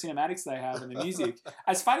terms of the cinematics they have and the music,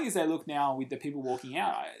 as funny as they look now with the people walking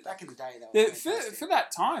out, Back in the day, that was for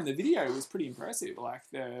that time, the video was pretty impressive. Like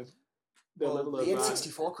the level of the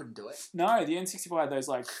N64 couldn't do it. no, the N64 had those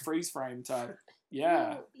like freeze frame type.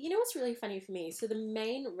 Yeah. You know what's really funny for me? So the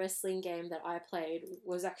main wrestling game that I played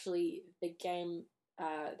was actually the game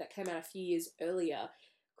that came out a few years earlier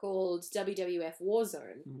called WWF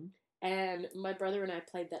Warzone. Mhm. And my brother and I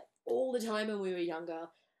played that all the time when we were younger.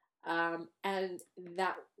 And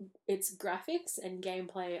that its graphics and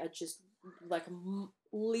gameplay are just like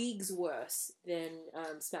leagues worse than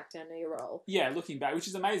SmackDown Know Your Role. Yeah, looking back, which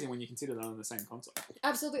is amazing when you consider they're on the same console.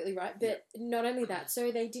 Absolutely right, but not only that,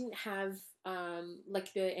 so they didn't have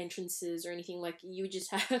like the entrances or anything. Like you would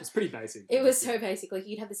just have. It's pretty basic. It was so basic. Like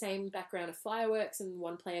you'd have the same background of fireworks and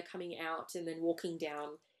one player coming out and then walking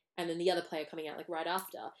down, and then the other player coming out like right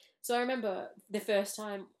after. So I remember the first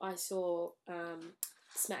time I saw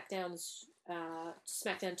SmackDown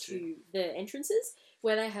 2, the entrances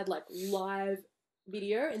where they had like live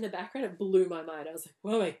video in the background. It blew my mind. I was like,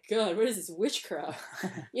 oh my god, what is this witchcraft?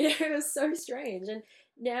 You know, it was so strange. And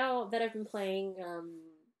now that I've been playing,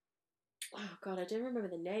 oh god, I don't remember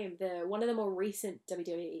the name. One of the more recent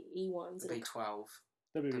WWE ones. The B12.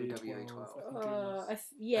 WWE 12.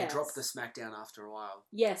 Yes. They dropped the SmackDown after a while.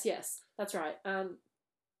 Yes, that's right.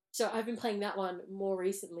 So I've been playing that one more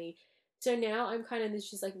recently. So now I'm kind of in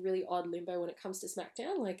this just like really odd limbo when it comes to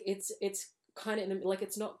SmackDown. Like it's kind of like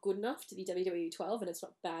it's not good enough to be WWE 12 and it's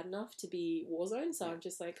not bad enough to be Warzone. So I'm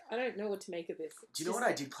just like, I don't know what to make of this. Do you know what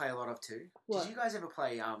I did play a lot of too? What? Did you guys ever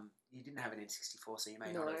play? You didn't have an N64, so you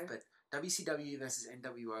may not have. But WCW versus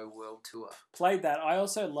NWO World Tour. Played that. I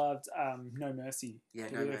also loved No Mercy. Yeah,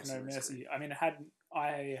 The No video of Mercy No was Mercy. I mean,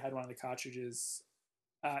 I had one of the cartridges.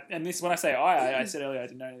 And this, when I say I said earlier I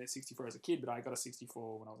didn't know the 64 as a kid, but I got a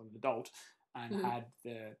 64 when I was an adult and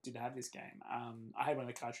did have this game. I had one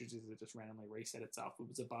of the cartridges that just randomly reset itself. It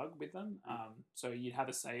was a bug with them. So you'd have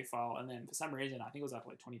a save file, and then for some reason, I think it was after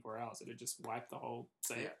like 24 hours, it would just wipe the whole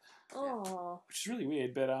save, Oh. which is really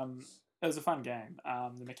weird. But it was a fun game.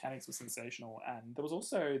 The mechanics were sensational, and there was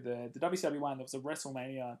also the WCW one. There was a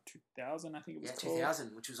WrestleMania 2000, I think it was called.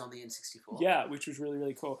 2000, which was on the N64. Yeah, which was really,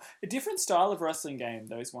 really cool. A different style of wrestling game,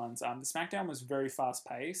 those ones. The SmackDown was very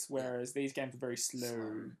fast-paced, whereas these games were very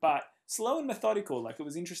slow. But slow and methodical. Like, it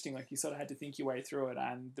was interesting. Like, you sort of had to think your way through it,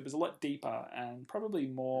 and there was a lot deeper and probably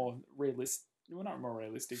more realistic. Well, not more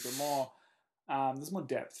realistic, but more... there's more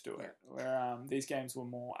depth to it, where these games were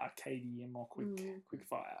more arcadey and more quick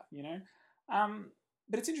fire, you know?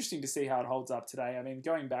 But it's interesting to see how it holds up today. I mean,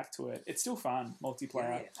 going back to it, it's still fun,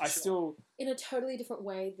 multiplayer. Yeah, in a totally different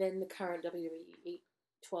way than the current WWE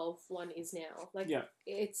 12 one is now. Like,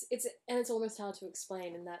 it's almost hard to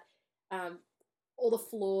explain in that all the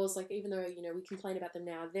flaws, like even though we complain about them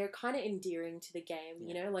now, they're kind of endearing to the game.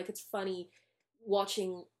 Like it's funny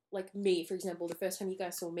watching. Like me, for example, the first time you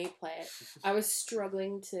guys saw me play it, I was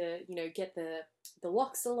struggling to, get the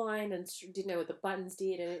locks aligned and didn't know what the buttons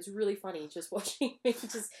did, and it's really funny just watching me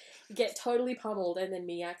just get totally pummeled, and then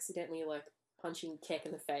me accidentally like punching Keck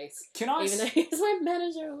in the face. Even though he was my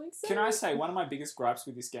manager, I'm like, can I say one of my biggest gripes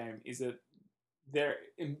with this game is that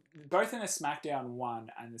both in the SmackDown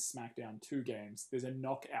 1 and the SmackDown 2 games, there's a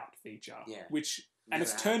knockout feature, and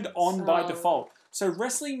it's turned on by default. So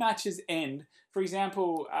wrestling matches end. For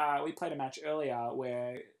example, we played a match earlier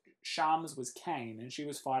where Shams was Kane and she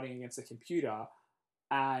was fighting against a computer,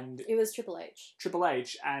 and it was Triple H. Triple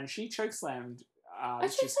H, and she chokeslammed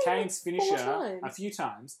which is Kane's finisher a few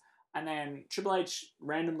times, and then Triple H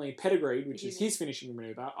randomly pedigreed, which is his finishing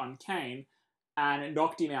maneuver, on Kane, and it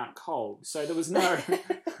knocked him out cold. So there was no,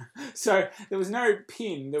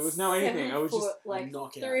 pin, there was no anything. It was just like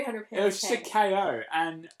knockout. 300 pounds. It was just a KO,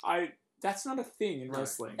 and that's not a thing in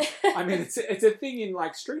wrestling. I mean, it's a thing in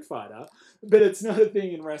like Street Fighter, but it's not a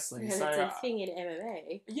thing in wrestling. And so, it's a thing in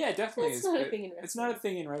MMA. Yeah, definitely. It's not a thing in wrestling. It's not a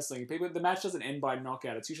thing in wrestling. The match doesn't end by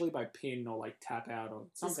knockout. It's usually by pin or like tap out or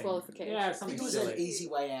something. Disqualification. Yeah, I something think it was silly. an easy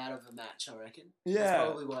way out of a match, I reckon. Yeah. That's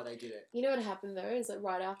probably why they did it. You know what happened though? Is that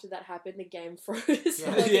right after that happened, the game froze for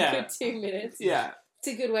Yeah. like Yeah. a good 2 minutes. Yeah. It's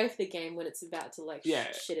a good way for the game when it's about to like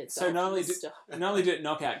shit itself. So not only did it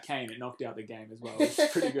knock out Kane, it knocked out the game as well. Which is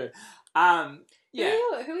pretty good. Yeah.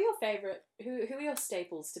 Who are your favorite? Who are your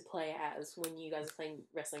staples to play as when you guys are playing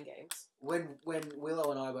wrestling games? When Willow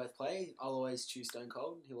and I both play, I'll always choose Stone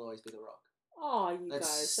Cold, and he'll always be The Rock. Oh, you That's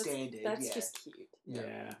guys, standard, that's just cute.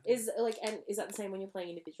 Yeah. Is that the same when you're playing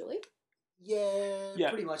individually? Yeah,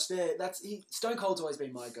 pretty much. Stone Cold's always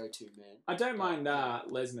been my go-to man. I don't mind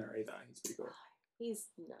Lesnar either. He's pretty good.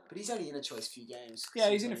 But he's only in a choice few games.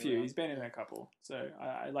 Yeah, he's in a few. He's been in a couple. So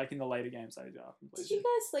I like in the later games I Did you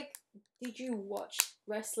guys did you watch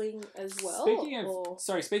wrestling as well?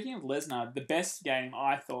 Speaking of Lesnar, the best game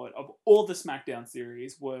I thought of all the SmackDown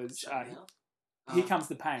series was Here Comes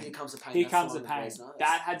the Pain. Here Comes the Pain. Here Comes the Pain.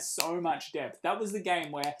 That had so much depth. That was the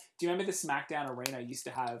game where, do you remember the SmackDown arena used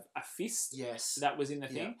to have a fist? Yes. That was in the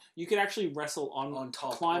thing? Yeah. You could actually wrestle on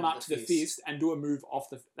top, climb up to the fist and do a move off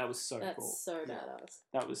the... That was so cool. That's so badass.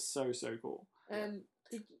 That was so cool.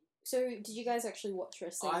 Did you guys actually watch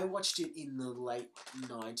wrestling? I watched it in the late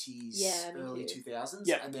 90s, early 2000s.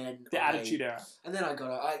 Yeah, and then the Attitude Era. And then I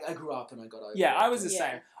grew up and I got over Yeah, it. I was the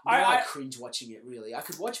same. I cringe watching it, really. I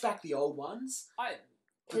could watch back the old ones, but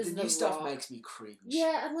the new stuff makes me cringe.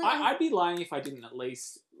 Yeah, and I'd be lying if I didn't at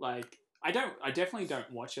least, I definitely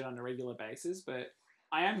don't watch it on a regular basis, but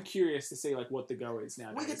I am curious to see what the go is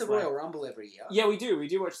now. We get the Royal Rumble every year. Yeah, we do. We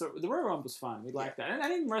do watch the Royal Rumble's fun. We like that,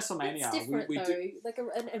 and in WrestleMania, it's different we though.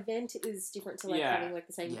 do. An event is different to having the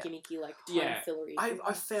same gimmicky fillery.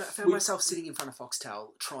 I found myself sitting in front of Foxtel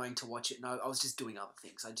trying to watch it. No, I was just doing other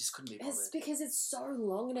things. I just couldn't be bothered. It's because it's so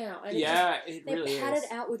long now. And it really is. They padded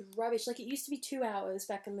out with rubbish. It used to be 2 hours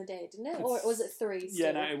back in the day, didn't it? Or was it 3? Still?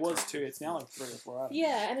 Yeah, no, it was 2. It's now 3 or 4 hours.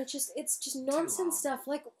 Yeah, and it's just nonsense stuff.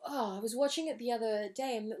 I was watching it the other day,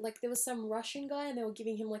 and there was some Russian guy, and they were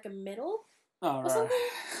giving him a medal or something,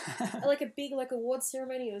 a big award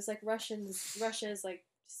ceremony. It was Russia's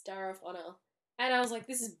Star of Honor, and I was like,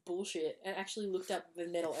 this is bullshit. And I actually looked up the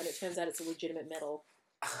medal, and it turns out it's a legitimate medal.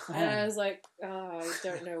 And I was like, I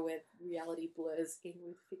don't know where reality blurs in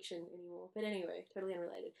with fiction anymore. But anyway, totally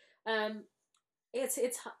unrelated.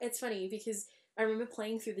 It's funny because I remember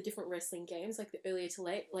playing through the different wrestling games, the earlier to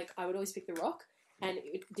late. I would always pick The Rock. And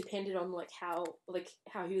it depended on how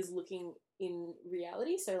he was looking in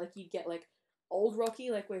reality. So you'd get old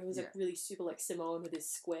Rocky, where he was really super Samoan with his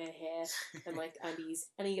square hair and undies,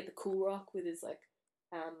 and then you get the cool Rock with his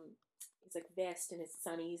his vest and his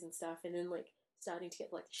sunnies and stuff, and then starting to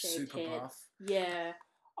get shaved super head. buff. Yeah.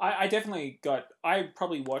 I definitely got. I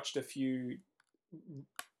probably watched a few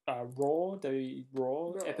Raw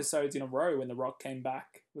episodes in a row when The Rock came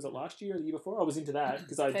back. Was it last year or the year before? I was into that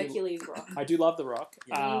because I do love The Rock.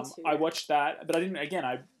 Yeah, me too. I watched that, but I didn't. Again,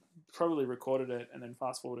 I probably recorded it and then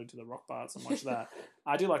fast forwarded to the Rock parts and watched that.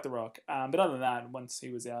 I do like The Rock, but other than that, once he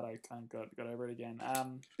was out, I kind of got over it again.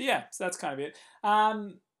 But yeah, so that's kind of it.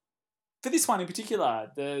 For this one in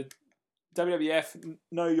particular, the WWF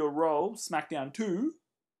Know Your Role SmackDown 2.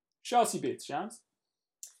 Show us your bits, Shams.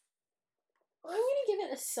 I'm going to give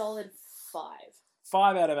it a solid 5.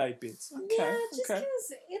 5 out of 8 bits. Okay. Yeah, just because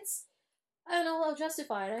it's... And I'll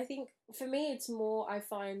justify it. I think, for me, it's more, I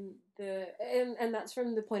find and that's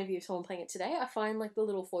from the point of view of someone playing it today, I find, the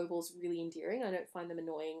little foibles really endearing. I don't find them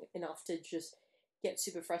annoying enough to just get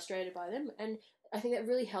super frustrated by them. And I think that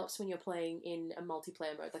really helps when you're playing in a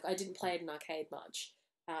multiplayer mode. Like, I didn't play it in arcade much.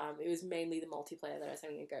 It was mainly the multiplayer that I was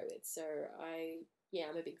having a go with. So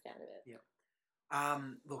I'm a big fan of it. Yeah.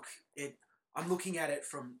 Look, I'm looking at it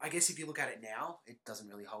from. I guess if you look at it now, it doesn't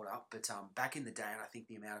really hold up. But back in the day, and I think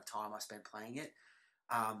the amount of time I spent playing it,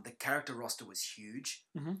 the character roster was huge.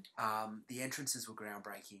 Mm-hmm. The entrances were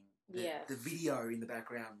groundbreaking. Yeah. The video in the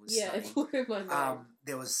background was It stunning. blew my mind.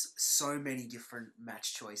 There was so many different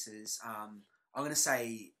match choices. I'm going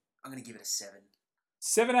to give it a 7.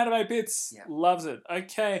 7 out of 8 bits. Yeah. Loves it.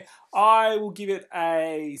 Okay. I will give it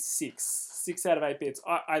a 6. 6 out of 8 bits.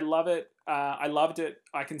 I love it. I loved it.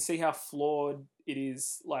 I can see how flawed it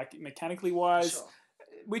is, like, mechanically wise. Sure.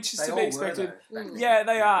 Which is They to all be were, expected. though, back then. Yeah,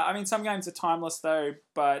 they are. I mean, some games are timeless, though,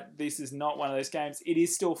 but this is not one of those games. It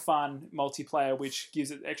is still fun multiplayer, which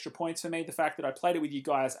gives it extra points for me. The fact that I played it with you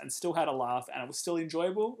guys and still had a laugh and it was still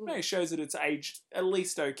enjoyable, it shows that it's aged at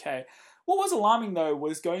least okay. What was alarming, though,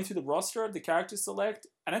 was going through the roster of the characters select,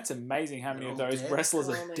 and it's amazing how many They're of all those dead. wrestlers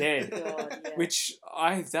Oh are my dead. God, yeah. Which,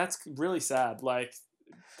 that's really sad. Like,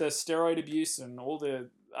 the steroid abuse and all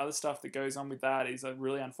the other stuff that goes on with that is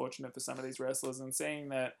really unfortunate for some of these wrestlers, and seeing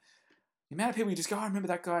that the amount of people you just go, I remember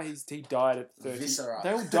that guy, he died at 30. Viscera.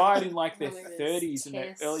 They all died in like their Oh my goodness. 30s and their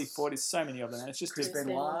Tess. early 40s, so many of them. And it's just Chris a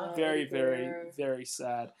Benoit. very, Eddie very, Guerrero. very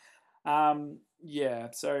sad.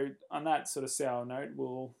 So on that sort of sour note,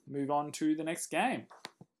 we'll move on to the next game.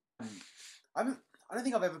 I don't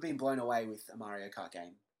think I've ever been blown away with a Mario Kart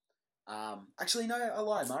game. Actually, no, I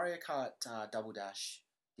lied. Mario Kart Double Dash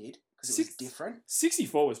did, because it was different.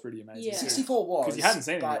 64 was pretty amazing. Yeah. 64 was. Because you hadn't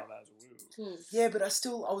seen any but of that. Yeah, but I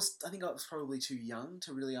think I was probably too young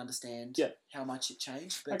to really understand how much it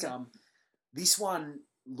changed. But Okay. this one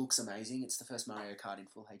looks amazing. It's the first Mario Kart in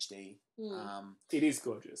full HD. It is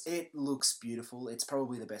gorgeous. It looks beautiful. It's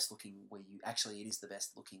probably the best looking Wii U. Actually, it is the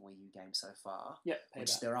best looking Wii U game so far. Yeah,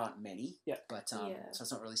 which there aren't many. Yeah. But so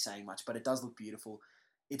it's not really saying much. But it does look beautiful.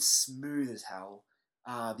 It's smooth as hell.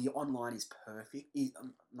 The online is perfect.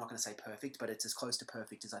 I'm not going to say perfect, but it's as close to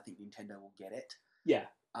perfect as I think Nintendo will get it. Yeah.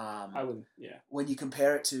 I wouldn't. Yeah. When you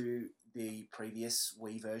compare it to the previous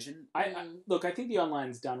Wii version, Look, I think the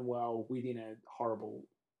online's done well within a horrible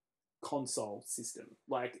console system.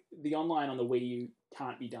 Like, the online on the Wii U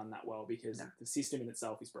can't be done that well because the system in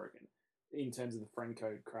itself is broken in terms of the friend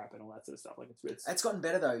code crap and all that sort of stuff. Like, it's gotten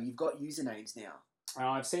better though. You've got usernames now.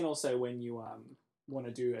 I've seen also when you want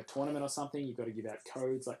to do a tournament or something, you've got to give out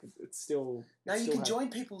codes. Like, it's still... No, you can join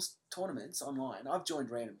people's tournaments online. I've joined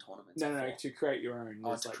random tournaments. No, to create your own.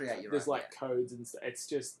 There's codes and stuff. It's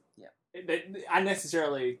just... They're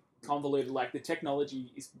unnecessarily convoluted. Like, the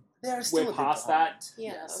technology is... We're past that.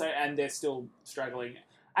 Yeah. So, and they're still struggling.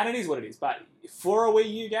 And it is what it is. But for a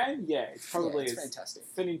Wii U game, it's probably... it's fantastic.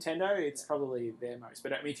 For Nintendo, it's probably their most.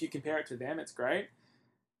 But, I mean, if you compare it to them, it's great.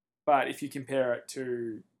 But if you compare it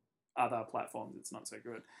to other platforms, it's not so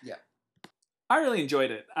good. Yeah. I really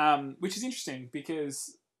enjoyed it, which is interesting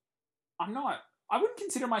because I wouldn't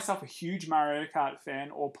consider myself a huge Mario Kart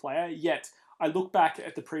fan or player, yet I look back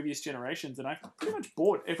at the previous generations and I've pretty much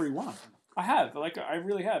bought every one. I have. Like, I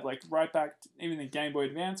really have. Like, right back to even the Game Boy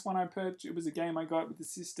Advance one I purchased, it was a game I got with the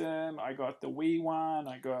system. I got the Wii one.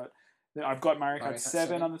 I've got Mario Kart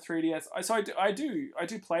 7 on the 3DS. So I do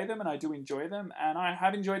play them and I do enjoy them, and I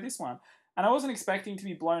have enjoyed this one. And I wasn't expecting to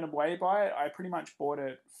be blown away by it. I pretty much bought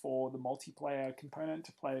it for the multiplayer component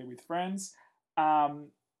to play with friends.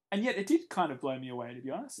 And yet it did kind of blow me away, to be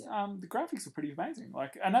honest. Yeah. The graphics were pretty amazing.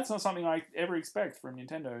 And that's not something I ever expect from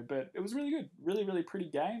Nintendo, but it was really good. Really, really pretty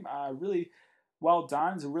game. Really well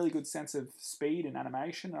done. It's a really good sense of speed and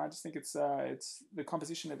animation. And I just think it's the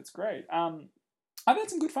composition of it's great. I've had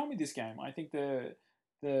some good fun with this game. I think the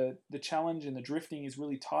challenge and the drifting is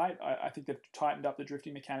really tight. I think they've tightened up the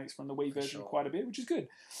drifting mechanics from the Wii version quite a bit, which is good.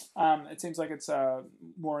 It seems like it's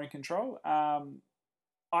more in control.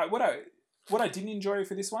 What I didn't enjoy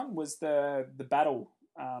for this one was the battle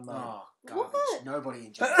mode. Oh, garbage. What? Nobody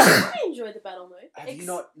enjoyed it. I enjoyed the battle mode.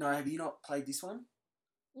 Have you not played this one?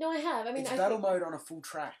 No, I have. I mean, it's battle mode on a full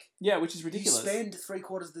track. Yeah, which is ridiculous. You spend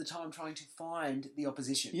 3/4 of the time trying to find the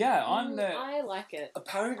opposition. Yeah, I like it.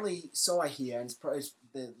 Apparently, so I hear, and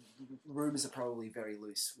the rumours are probably very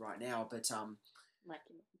loose right now, but Come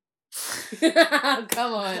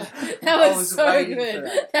on. That was so good.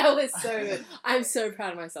 That. That was so good. I'm so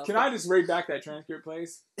proud of myself. Can I just read back that transcript,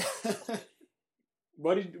 please?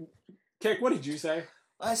 Keck, what did you say?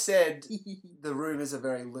 I said the rumours are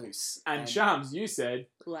very loose. And Shams, you said...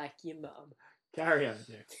 Like your mum. Carry on,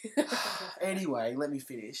 Jack. Anyway, let me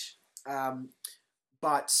finish.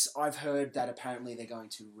 But I've heard that apparently they're going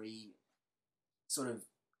to sort of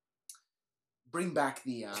bring back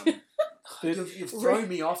the... You've thrown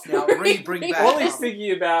me off now. Bring back. All he's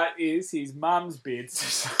thinking about is his mum's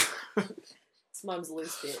bits. It's mum's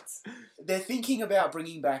loose bits. They're thinking about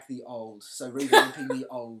bringing back the old, so revamping the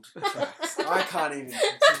old tracks. I can't even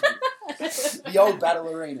continue. The old battle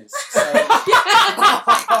arenas. So.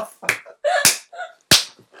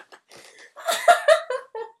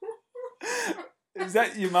 Is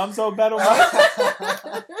that your mum's old battle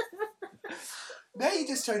mode? Now you're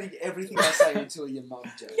just turning everything I say into a your mum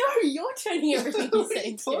joke. No, you're turning everything you What are say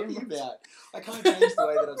you into talking your mum. about? I can't change the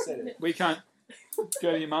way that I've said it. We can't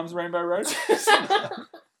go to your mum's Rainbow Road.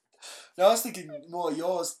 No, I was thinking more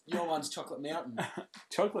yours. Your one's Chocolate Mountain.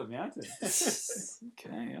 Chocolate Mountain.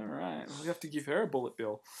 Okay, all right. We have to give her a bullet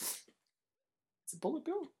bill. It's a bullet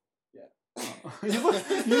bill? Yeah. Oh.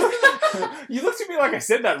 You looked at me like I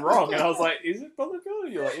said that wrong, and I was like, "Is it bullet bill?"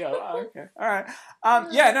 And you're like, "Yeah, oh, okay, all right."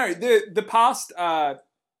 Yeah, no, the past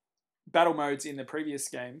battle modes in the previous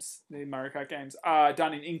games, the Mario Kart games, are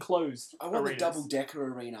done in enclosed. I want arenas. the double decker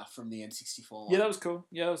arena from the N64. Yeah, that was cool.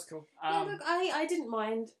 Yeah, Look, I didn't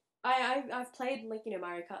mind. I've played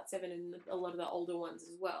Mario Kart 7 and a lot of the older ones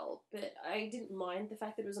as well, but I didn't mind the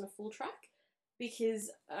fact that it was on a full track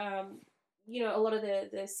because a lot of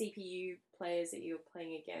the CPU players that you're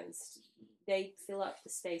playing against, they fill up the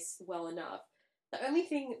space well enough. The only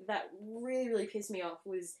thing that really, really pissed me off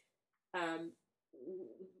was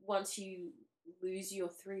once you lose your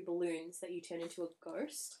 3 balloons that you turn into a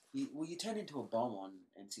ghost. You turn into a bomb on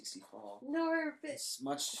N64. No, but It's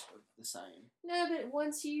much the same. No, but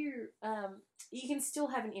once you can still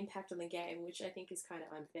have an impact on the game, which I think is kind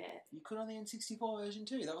of unfair. You could on the N64 version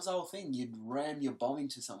too. That was the whole thing. You'd ram your bomb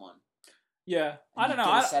into someone. yeah. I don't You'd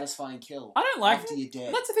know. Get a satisfying kill. I don't like after you're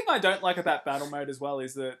dead. That's the thing I don't like about battle mode as well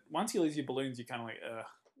is that once you lose your balloons, you're kind of like, ugh.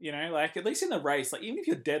 Like at least in the race, like even if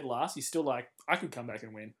you're dead last, you're still like, I could come back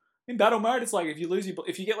and win. In battle mode, it's like if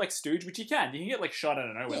you get like Stooge, which you can get like shot out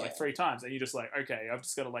of nowhere like 3 times, and you're just like, okay, I've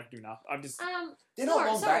just got to like do nothing. I've just They're not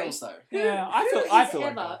long battles though.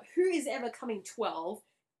 Who is ever coming 12,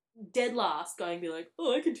 dead last, going to be like,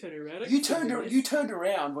 oh, I can turn around. You turned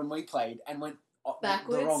around when we played and went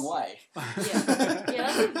backwards the wrong way.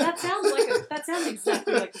 Yeah, that sounds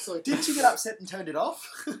exactly like the sort of thing. Didn't you get upset and turned it off?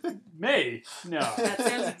 Me? No. That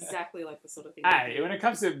sounds exactly like the sort of thing. Hey, when it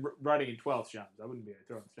comes to running in 12th jumps, I wouldn't be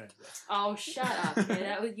throwing stones. Oh, shut up!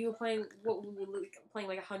 Man. You were playing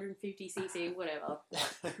like 150cc, whatever.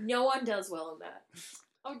 No one does well on that.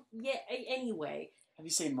 Oh yeah. Anyway. Have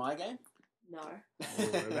you seen my game? No.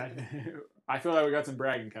 I feel like we got some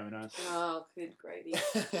bragging coming on. Oh, good gravy.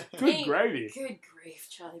 Good gravy. Good grief,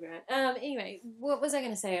 Charlie Brown. Anyway, what was I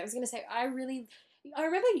going to say? I was going to say I remember,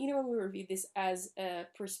 when we reviewed this as a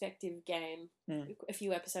perspective game a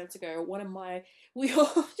few episodes ago, we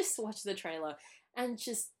all just watched the trailer and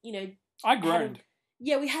just, I groaned.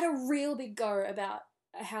 we had a real big go about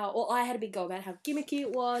I had a big go about how gimmicky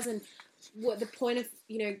it was and what the point of,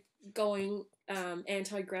 going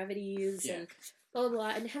anti-gravity is and blah, blah, blah.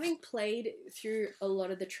 And having played through a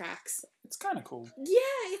lot of the tracks, it's kind of cool.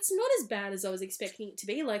 Yeah, it's not as bad as I was expecting it to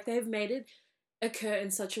be. Like, they've made it occur in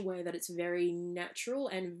such a way that it's very natural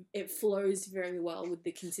and it flows very well with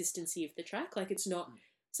the consistency of the track. Like, it's not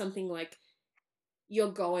something like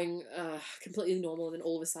you're going completely normal and then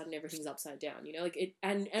all of a sudden everything's upside down, like it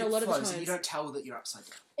and a lot of the times you don't tell that you're upside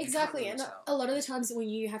down. Exactly, and a lot of the times when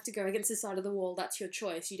you have to go against the side of the wall, that's your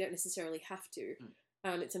choice. You don't necessarily have to.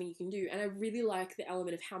 It's something you can do, and I really like the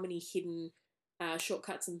element of how many hidden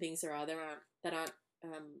shortcuts and things there aren't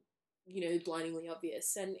blindingly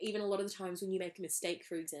obvious. And even a lot of the times when you make a mistake,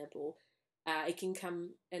 for example, it can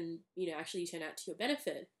come and actually turn out to your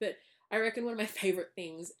benefit. But I reckon one of my favourite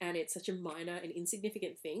things, and it's such a minor and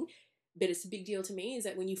insignificant thing, but it's a big deal to me, is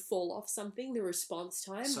that when you fall off something, the response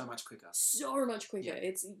time so much quicker. Yeah.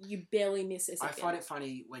 It's you barely miss a second. I find it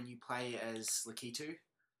funny when you play as Lakitu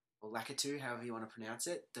or Lakitu, however you want to pronounce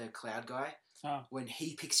it, the cloud guy. When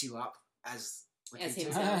he picks you up as Lakitu. As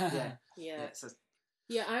himself. Yeah.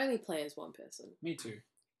 Yeah, I only play as one person. Me too.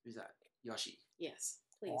 Who's that? Yoshi. Yes,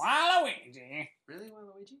 please. Waluigi. Really,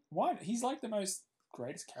 Waluigi? What? He's like the most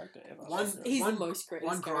greatest character ever. He's the most greatest.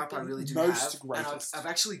 One gripe character. I really do most have, greatest. and I've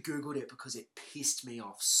actually Googled it because it pissed me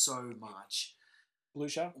off so much. Blue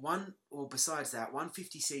Shell? Besides that,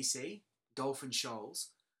 150cc, Dolphin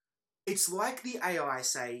Shoals, it's like the AI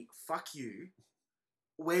say, fuck you,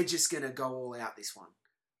 we're just going to go all out this one.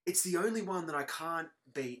 It's the only one that I can't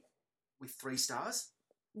beat with 3 stars.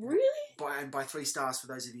 Really? By 3 stars, for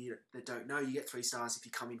those of you that don't know, you get 3 stars if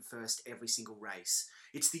you come in first every single race.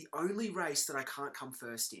 It's the only race that I can't come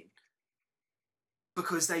first in.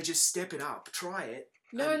 Because they just step it up. Try it.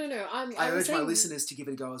 No. I was urge my saying- listeners to give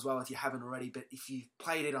it a go as well if you haven't already. But if you've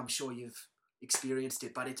played it, I'm sure you've experienced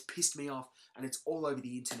it. But it's pissed me off, and it's all over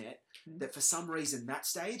the internet that for some reason that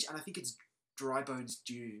stage, and I think it's Dry Bones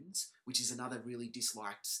Dunes, which is another really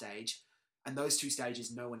disliked stage, and those two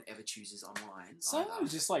stages no one ever chooses online. Some either. are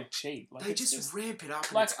just like cheap. Like, They it's just ramp it up.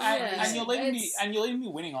 And like, it's and, Yeah, and you're leaving me, it's- and you're leaving me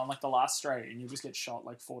winning on like the last straight, and you'll just get shot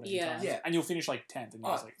like 14 Yeah. times, Yeah. and you'll finish like 10th, and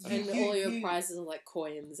you're just like, and You- all your you- prizes are like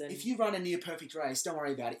coins and If you run a near perfect race, don't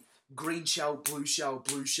worry about it. Green shell, blue shell,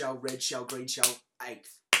 red shell, green shell,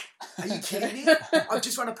 8th. Are you kidding me? I've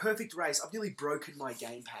just run a perfect race. I've nearly broken my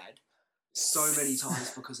gamepad so many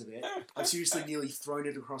times because of it. I've seriously nearly thrown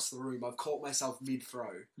it across the room. I've caught myself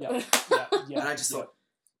mid-throw. yeah, And I just thought,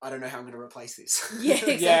 I don't know how I'm going to replace this. yeah,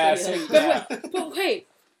 exactly. Yeah, You're so- like, yeah. but wait,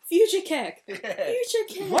 future Keck, Yeah. future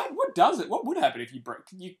Keck. What does it? What would happen if you broke?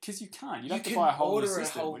 Because you can't. You'd have to buy a whole new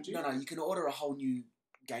system, would you? No, you can order a whole new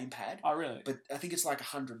gamepad. Oh, really? But I think it's like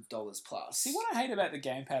 $100 plus. See, what I hate about the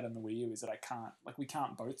gamepad and the Wii U is that we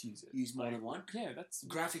can't both use it. Use more Like, than one. Yeah, that's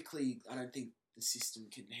Graphically, I don't think the system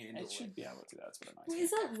can handle it. Should be able to. That's what it Well, makes.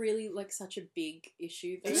 is that really like such a big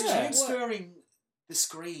issue? though? It's Yeah. transferring the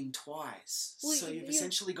screen twice, Well, so you've you-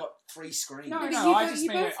 essentially got 3 screens. No, but no, you I both- just you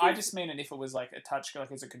mean both I have- just mean it if it was like a touch, like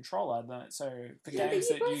as a controller. So for Yeah, but games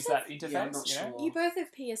you that both use have- that interface, Yeah, I'm not you know. sure. You both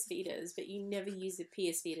have PS Vitas, but you never use the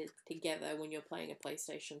PS Vita together when you're playing a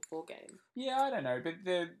PlayStation 4 game. Yeah, I don't know, but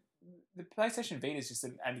the PlayStation Vita is just a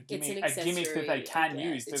gimmick that accessory, they can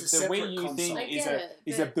yeah. use. It's a The Wii separate U console. thing I is get a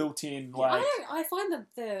it, a but- built-in I like don't. I find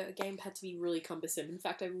the gamepad to be really cumbersome. In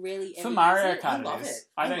fact, I rarely ever for Mario use it. Kart. I love it is. it.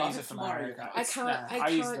 I I don't love use it it for Mario Kart. I It's- can't- no, I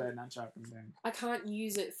use can't- the nunchuck and thing. I can't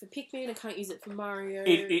use it for Pikmin. I can't use it for Mario.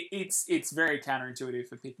 It's very counterintuitive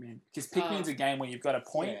for Pikmin because Pikmin's a game where you've got a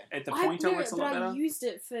point. Yeah. The pointer I, no, works a but lot I better. used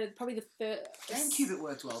it for probably the first. GameCube, it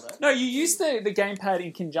worked well though. No, you use the gamepad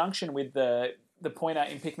in conjunction with the pointer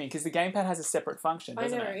in Pikmin because the gamepad has a separate function, I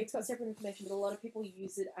doesn't know it? it's got separate information, but a lot of people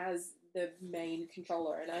use it as the main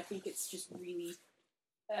controller, and I think it's just really.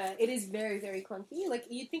 It is very, very clunky. Like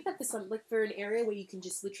you'd think that for some, like for an area where you can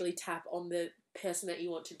just literally tap on the person that you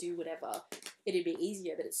want to do whatever, it'd be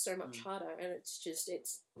easier. But it's so much harder, and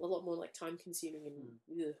it's a lot more like time consuming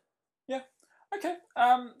and. Ugh. Okay.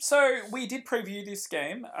 So we did preview this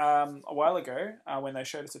game a while ago when they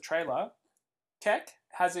showed us a trailer. Keck,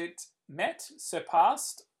 has it met,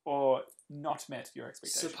 surpassed, or not met your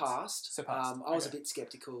expectations? Surpassed. Surpassed, I was okay. a bit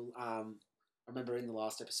skeptical. I remember in the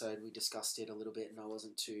last episode we discussed it a little bit, and I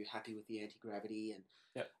wasn't too happy with the anti-gravity, and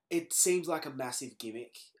Yep. it seems like a massive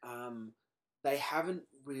gimmick. They haven't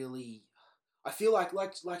really. I feel like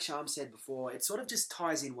Sham said before, it sort of just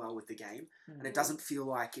ties in well with the game, and it doesn't feel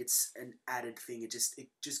like it's an added thing. It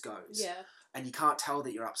just goes. Yeah. And you can't tell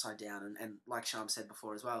that you're upside down. And like Sham said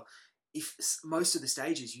before as well, if most of the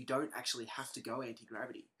stages you don't actually have to go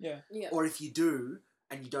anti-gravity. Yeah. Or if you do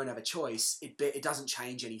and you don't have a choice, it doesn't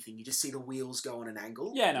change anything. You just see the wheels go on an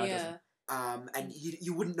angle. Yeah, no, it yeah. doesn't. And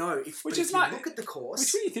you wouldn't know if. Which but is if you not- look at the course.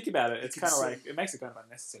 Which, when you think about it, it's You can kind of see- like it makes it kind of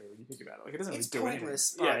unnecessary when you think about it. Like it doesn't It's really do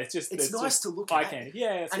pointless, anything. but Yeah, it's just it's nice just to look eye at. candy.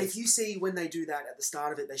 Yeah, it's And just- if you see when they do that at the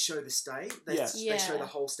start of it, they show the stage. They Yeah. show the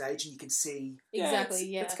whole stage, and you can see. Exactly.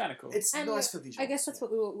 Yeah. it's kind of cool. It's And nice for visual. I guess that's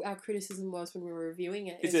what our criticism was when we were reviewing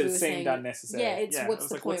it. Is we it were seemed saying, unnecessary? Yeah, it's Yeah, what's it was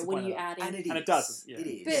the like, point? what's the What point are you of that? adding? And it is. And it doesn't, yeah. It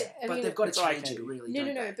is. But, I mean, they've got it's to eye change it candy. really. No,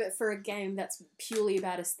 don't they? but for a game that's purely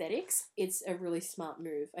about aesthetics, it's a really smart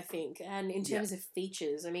move, I think. And in terms of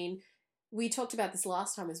features, I mean, we talked about this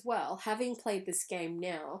last time as well. Having played this game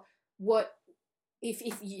now, what if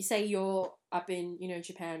you say you're up in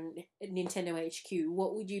Japan, Nintendo HQ,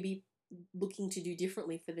 what would you be looking to do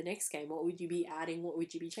differently for the next game? What would you be adding? What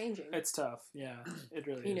would you be changing? It's tough. Yeah, it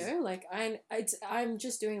really You is. know, like I'm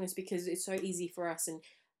just doing this because it's so easy for us, and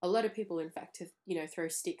a lot of people, in fact, have throw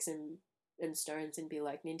sticks and stones and be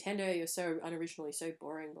like, Nintendo, you're so unoriginal, so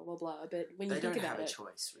boring, blah blah blah. But when They you don't think have about a it,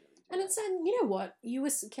 choice, really. do and they? it's you know what you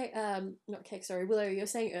was not Cake, sorry, Willow, you were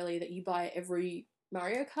saying earlier that you buy every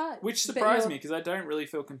Mario Kart, Which but surprised you're- me because I don't really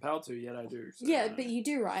feel compelled to, yet I do. So, Yeah, but you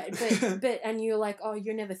do, right? But and you're like, oh,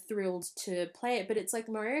 you're never thrilled to play it. But it's like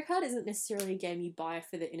Mario Kart isn't necessarily a game you buy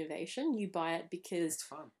for the innovation. You buy it because It's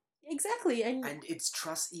fun, exactly, and it's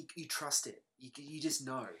trust. You trust it. You just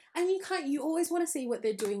know. you always want to see what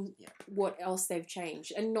they're doing, Yeah. what else they've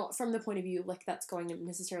changed, and not from the point of view like that's going to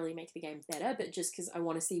necessarily make the game better, but just because I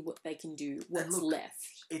want to see what they can do, what's look,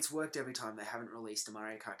 left. It's worked every time. They haven't released a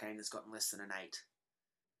Mario Kart game that's gotten less than an 8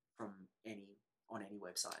 from on any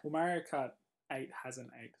website. Well, Mario Kart 8 has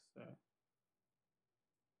an 8, so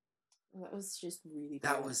That was just really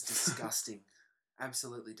That bad. was disgusting.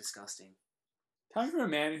 Absolutely disgusting. coming from a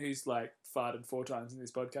man who's like farted 4 times in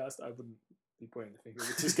this podcast, I wouldn't be pointing the finger.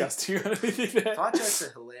 It's disgusting or anything there. Fart jokes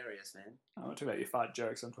are hilarious, man. I'm not talking about your fart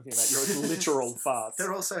jokes. I'm talking about your literal farts.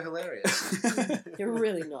 They're also hilarious. They're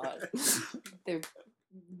really not. They're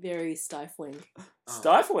very stifling.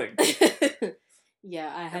 Stifling.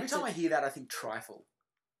 Yeah, I had Every time to. I hear that, I think trifle.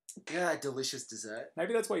 You know that delicious dessert?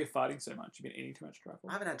 Maybe that's why you're farting so much. You've been eating too much trifle.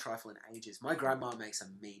 I haven't had trifle in ages. My grandma makes a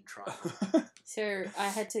mean trifle. So I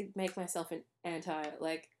had to make myself an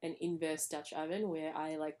inverse Dutch oven where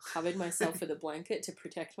I covered myself with a blanket to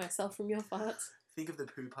protect myself from your farts. Think of the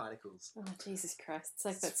poo particles. Oh, Jesus Christ. It's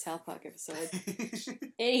like that South Park episode.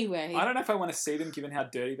 Anyway. I don't know if I want to see them given how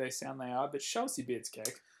dirty they sound they are, but show us your bits,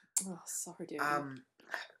 Cake. Oh, sorry, dude.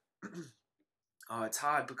 It's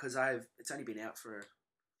hard because it's only been out for a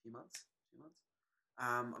few months.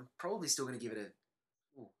 I'm probably still going to give it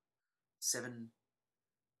a 7.5,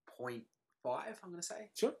 I'm going to say.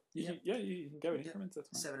 Sure. You can go in increments. That's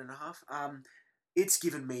fine. 7.5. It's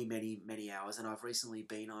given me many, many hours, and I've recently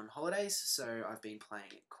been on holidays, so I've been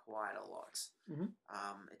playing it quite a lot. Mm-hmm.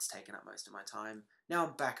 It's taken up most of my time. Now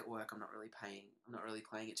I'm back at work. I'm not really playing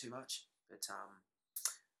it too much, but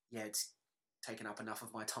it's taken up enough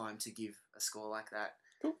of my time to give a score like that.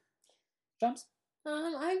 Cool. Jumps.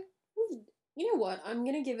 You know what? I'm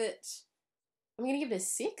gonna give it a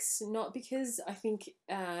 6. Not because I think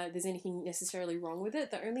there's anything necessarily wrong with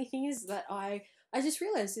it. The only thing is that I just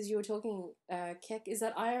realized as you were talking, Keck, is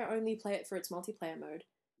that I only play it for its multiplayer mode.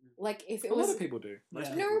 Like if it a was, lot of people do.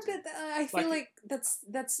 I feel like that's.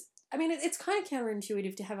 I mean, it's kind of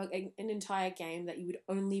counterintuitive to have an entire game that you would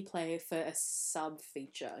only play for a sub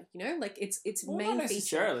feature. You know, like its main not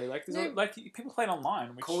necessarily. feature. Like people play it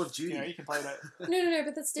online. Which, Call of Duty. You can play that. No,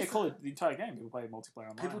 but that's different. Call it the entire game. People play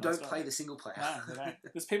multiplayer online. People don't play the single player. No, they don't.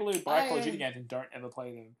 There's people who buy Call of Duty games and don't ever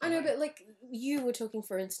play them. I know, but like you were talking,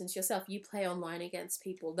 for instance, yourself, you play online against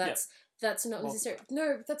people. That's not necessarily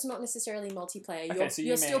that's not necessarily multiplayer. Okay,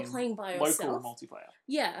 you're still playing by yourself. Local multiplayer.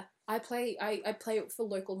 Yeah, I play it for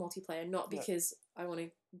local multiplayer, not because I want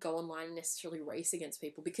to go online and necessarily race against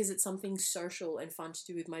people, because it's something social and fun to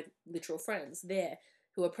do with my literal friends there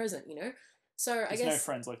who are present. You know, so There's I guess no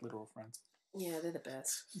friends like literal friends. Yeah, they're the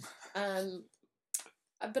best.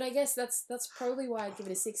 But I guess that's probably why I'd give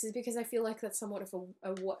it a 6, is because I feel like that's somewhat of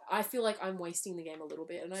I feel like I'm wasting the game a little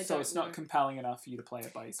bit, and So it's not compelling enough for you to play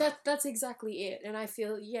it by yourself. That's exactly it, and I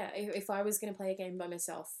feel if I was going to play a game by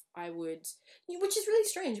myself, I would, which is really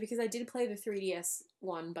strange because I did play the 3DS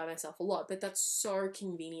one by myself a lot, but that's so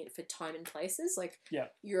convenient for time and places. Like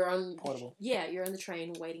you're on portable. Yeah, you're on the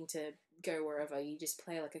train waiting to go wherever. You just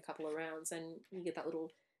play like a couple of rounds, and you get that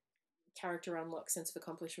little character unlock sense of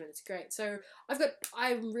accomplishment. It's great. So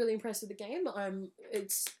I'm really impressed with the game.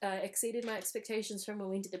 It's exceeded my expectations from when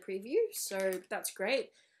we did the preview, so that's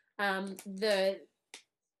great.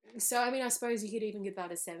 So I mean, I suppose you could even give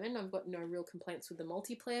that a 7. I've got no real complaints with the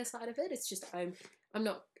multiplayer side of it. It's just I'm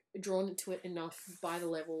not drawn to it enough by the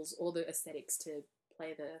levels or the aesthetics to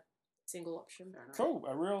play the single option. Cool.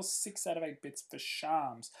 A real 6 out of 8 bits for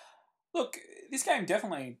Shams. Look, this game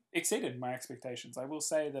definitely exceeded my expectations. I will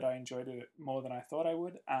say that I enjoyed it more than I thought I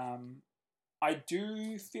would. I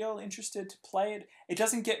do feel interested to play it. It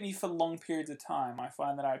doesn't get me for long periods of time. I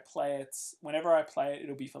find that whenever I play it,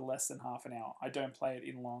 it'll be for less than half an hour. I don't play it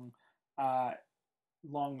in long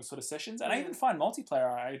sort of sessions. And I even find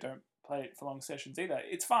multiplayer, I don't play it for long sessions either.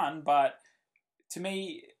 It's fun, but to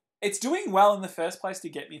me, it's doing well in the first place to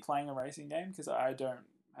get me playing a racing game, because I don't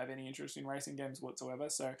have any interest in racing games whatsoever,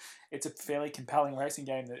 so it's a fairly compelling racing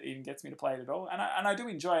game that even gets me to play it at all, and I do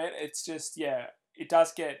enjoy it. It's just it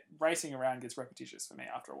does racing around gets repetitious for me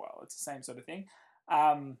after a while. It's the same sort of thing,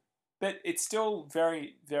 but it's still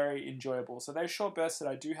very, very enjoyable. So those short bursts that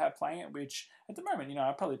I do have playing it, which at the moment,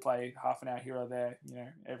 I probably play half an hour here or there,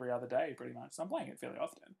 every other day pretty much, so I'm playing it fairly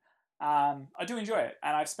often. I do enjoy it,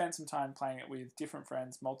 and I've spent some time playing it with different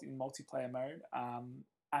friends in multiplayer mode, and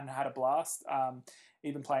had a blast.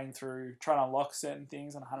 Even playing through, trying to unlock certain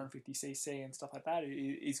things on 150cc and stuff like that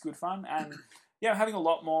is good fun. And I'm having a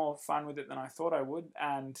lot more fun with it than I thought I would.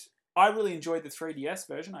 And I really enjoyed the 3DS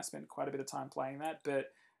version. I spent quite a bit of time playing that.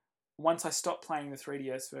 But once I stopped playing the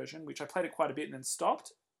 3DS version, which I played it quite a bit and then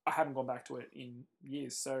stopped, I haven't gone back to it in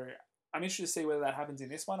years. So I'm interested to see whether that happens in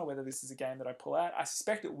this one or whether this is a game that I pull out. I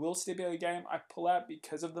suspect it will still be a game I pull out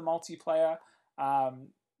because of the multiplayer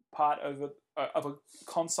part of a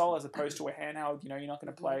console as opposed to a handheld. You're not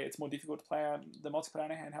going to play. It's more difficult to play the multiplayer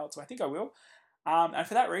on a handheld, so I think I will. And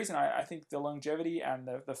for that reason, I think the longevity and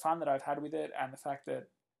the fun that I've had with it, and the fact that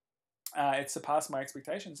it surpassed my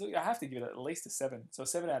expectations, I have to give it at least a 7. So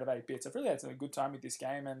 7 out of 8 bits. I've really had a good time with this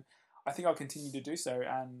game, and I think I'll continue to do so.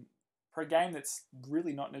 And for a game that's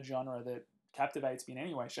really not in a genre that captivates me in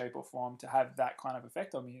any way, shape, or form to have that kind of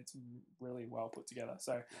effect on me. It's really well put together.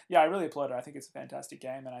 So yeah, I really applaud it. I think it's a fantastic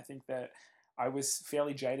game, and I think that I was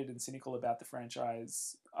fairly jaded and cynical about the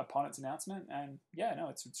franchise upon its announcement. And yeah, no,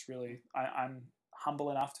 it's really I'm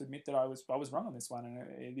humble enough to admit that I was wrong on this one, and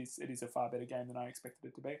it is a far better game than I expected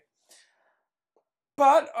it to be.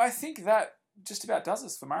 But I think that just about does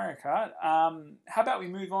us for Mario Kart. How about we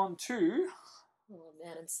move on to? Oh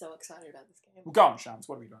man, I'm so excited about this game. Well, go on, Shams.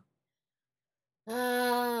 What are we doing?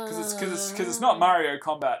 Because it's not Mario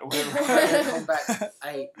Combat or whatever. Mario Combat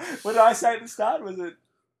 8. What did I say at the start? Was it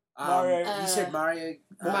Mario? You said Mario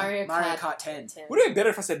Kart 10. Would it be better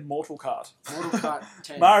if I said Mortal Kart? Mortal Kart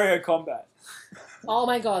 10. Mario Combat. Oh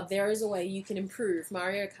my god, there is a way you can improve.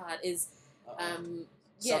 Mario Kart is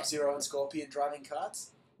Sub-Zero and Scorpion driving karts.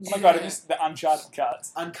 Oh my god, it is the Uncharted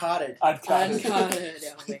carts. Uncarted. Uncharted.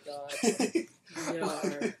 Oh my god. No.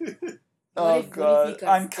 Oh god,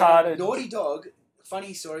 Uncharted. Naughty Dog,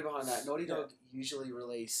 funny story behind that. Naughty Dog usually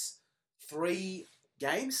release 3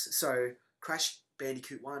 games. So Crash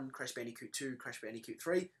Bandicoot 1, Crash Bandicoot 2, Crash Bandicoot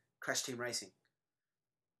 3, Crash Team Racing.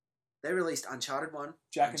 They released Uncharted 1,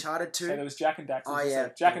 Uncharted 2. So there was Jak and Daxter. Oh, yeah.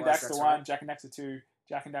 Jak and Daxter 1, right. Jak and Daxter 2,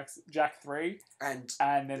 Jak 3, and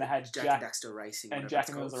then they had Jak and Daxter Racing. And Jak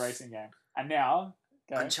and Daxter was a racing game. And now...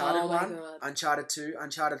 Uncharted 1, God. Uncharted 2,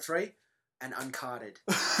 Uncharted 3, and Uncarded.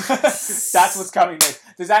 That's what's coming next.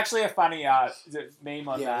 There's actually a funny meme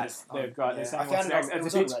on that. They've got. I found found it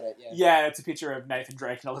was on Reddit, yeah, it's a picture of Nathan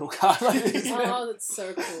Drake in a little car. Oh, that's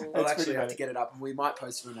so cool. We'll actually have to get it up. We might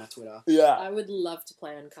post it on our Twitter. Yeah. I would love to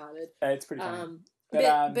play Uncharted. It's pretty funny.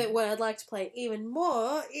 But what I'd like to play even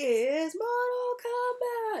more is Mortal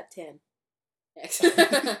Kombat 10.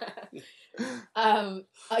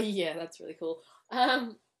 Yeah, that's really cool.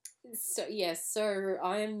 So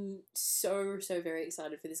I'm so very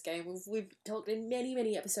excited for this game. We've talked in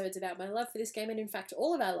many episodes about my love for this game, and in fact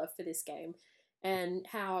all of our love for this game, and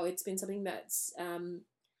how it's been something that's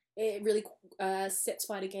it really sets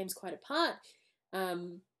fighter games quite apart.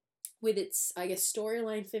 With its, I guess,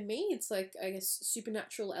 storyline for me, it's like, I guess,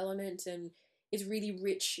 supernatural element, and it's really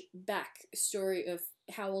rich back story of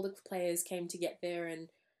how all the players came to get there, and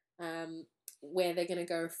where they're going to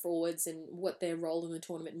go forwards, and what their role in the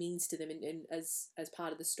tournament means to them and as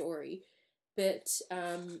part of the story. But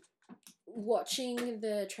watching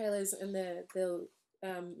the trailers and the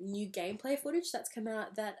new gameplay footage that's come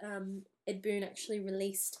out that Ed Boon actually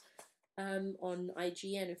released on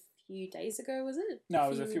IGN a few days ago, was it? No, it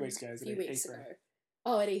was a few weeks ago. It was a few weeks E3. ago.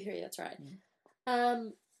 Oh, at E3, that's right.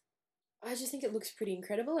 I just think it looks pretty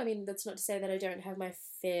incredible. I mean, that's not to say that I don't have my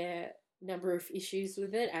fair number of issues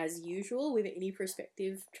with it, as usual, with any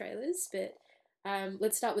prospective trailers, but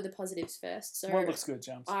let's start with the positives first. So What looks good,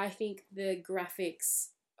 James? I think the graphics,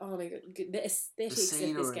 oh my god, the aesthetics of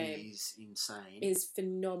this game is insane. Is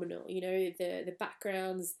phenomenal. You know, the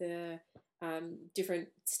backgrounds, the different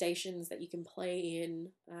stations that you can play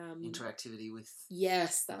in. Interactivity with...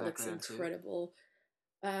 Yes, that looks incredible.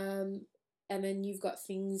 And then you've got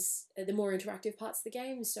things, the more interactive parts of the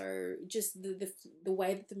game. So just the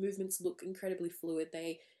way that the movements look incredibly fluid.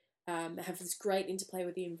 They have this great interplay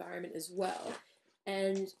with the environment as well.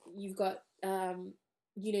 And you've got,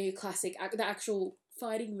 your classic, the actual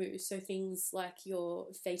fighting moves. So things like your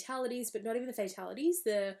fatalities, but not even the fatalities,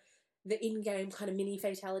 the in-game kind of mini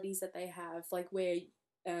fatalities that they have, like where...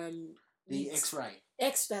 the X-ray.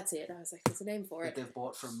 That's it. I was like, there's a name for it. That they've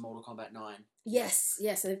bought from Mortal Kombat 9. Yes,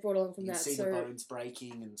 they've brought along from you that. You can see the bones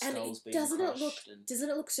breaking and skulls being doesn't crushed. Doesn't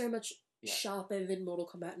it look so much sharper than Mortal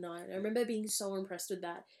Kombat 9? I remember being so impressed with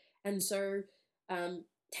that, and so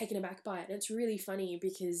taken aback by it. And it's really funny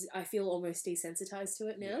because I feel almost desensitized to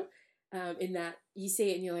it now. In that you see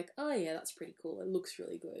it and you're like, oh yeah, that's pretty cool. It looks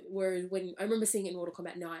really good. Whereas when I remember seeing it in Mortal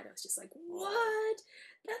Kombat 9, I was just like, what?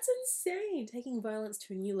 That's insane. Taking violence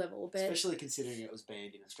to a new level. But especially considering it was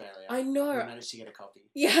banned in Australia. I know. We managed to get a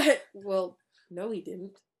copy. Yeah. Well, no, we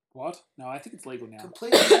didn't. What? No, I think it's legal now.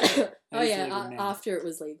 Completely. Oh yeah, after it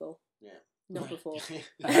was legal. Yeah. Not before.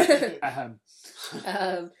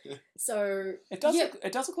 So it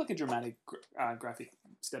does look like a dramatic graphic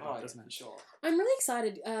step up, doesn't it? Sure. I'm really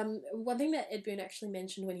excited. One thing that Ed Boon actually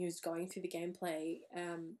mentioned when he was going through the gameplay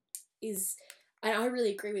is, and I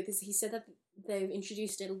really agree with this, he said that they've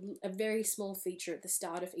introduced a very small feature at the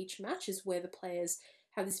start of each match, is where the players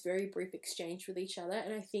have this very brief exchange with each other,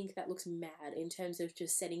 and I think that looks mad in terms of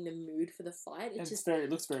just setting the mood for the fight. It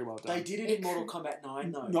looks very well done. They did it in Mortal Kombat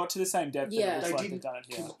 9 though. Not to the same depth. Yeah, that it looks like they've done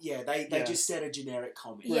it here. Yeah, they just said a generic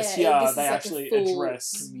comment. Yeah, they actually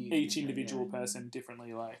address each individual person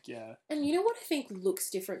differently. And you know what I think looks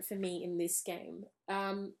different for me in this game?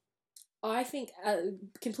 I think,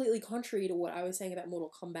 completely contrary to what I was saying about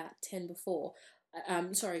Mortal Kombat 10 before,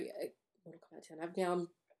 Mortal Kombat 10, I'm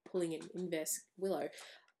pulling in inverse Willow.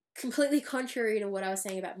 Completely contrary to what I was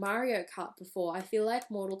saying about Mario Kart before, I feel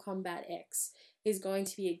like Mortal Kombat X is going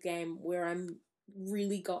to be a game where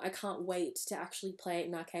I can't wait to actually play it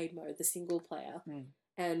in arcade mode, the single player.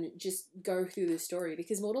 And just go through the story,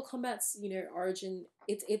 because Mortal Kombat's origin,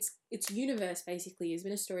 its universe basically has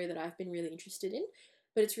been a story that I've been really interested in,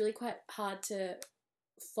 but it's really quite hard to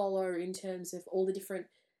follow in terms of all the different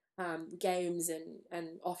games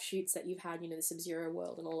and offshoots that you've had, the Sub-Zero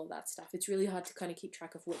world and all of that stuff. It's really hard to kind of keep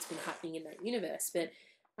track of what's been happening in that universe, but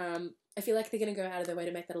I feel like they're going to go out of their way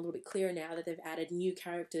to make that a little bit clearer now that they've added new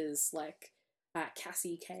characters like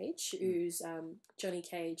Cassie Cage, who's Johnny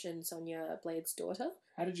Cage and Sonya Blade's daughter.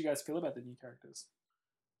 How did you guys feel about the new characters?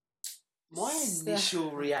 My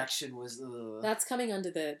initial reaction was, ugh. That's coming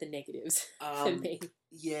under the negatives for me.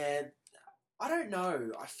 Yeah, I don't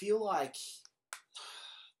know. I feel like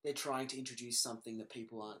they're trying to introduce something that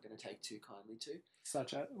people aren't going to take too kindly to.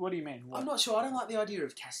 Such a... What do you mean? What? I'm not sure. I don't like the idea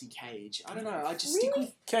of Cassie Cage. I don't know. I just Really? stick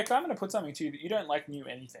with... Keck, I'm going to put something to you that you don't like new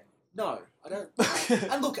anything. No, I don't.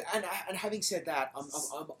 And look, and having said that, I'm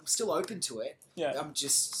still open to it. Yeah. I'm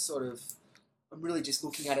just sort of... I'm really just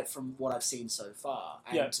looking at it from what I've seen so far.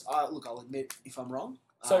 And look, I'll admit if I'm wrong.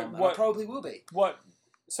 So and I probably will be.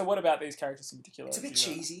 So what about these characters in particular? It's a bit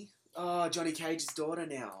cheesy. Oh, Johnny Cage's daughter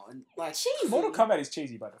now, and like cheesy. Mortal Kombat is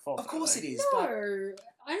cheesy by default. Of course it is. No, But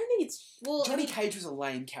I don't think it's... Well, Johnny Cage was a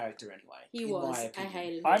lame character anyway. He in was. My I opinion.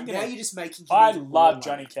 hated him. Now you're just making. I him even more love lame.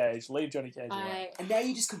 Johnny Cage. Leave Johnny Cage alone. And now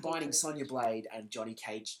you're just combining Sonya Blade and Johnny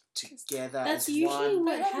Cage together. That's as usually one.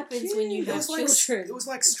 what happens when you It have was like children. it was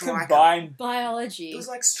like Striker. Combined. Biology. It was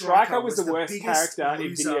like Striker was the worst biggest character in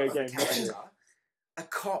loser video of game character. history. A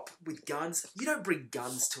cop with guns. You don't bring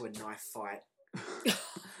guns to a knife fight.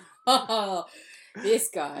 Oh, this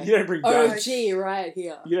guy. You don't bring guns. OG right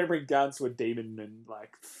here. You don't bring guns to a demon and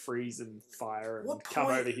like freeze and fire and What come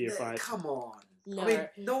point? over here fight. Come on. No. I mean,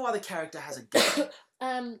 no other character has a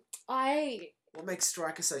gun. I What makes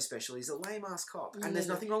Striker so special? He's a lame ass cop, and Yeah. there's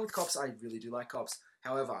nothing wrong with cops. I really do like cops.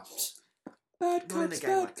 However, Bad Not in a cops, game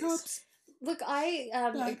bad like this. cops. Look, I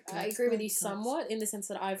cops, agree with bad you cops. somewhat in the sense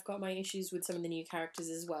that I've got my issues with some of the new characters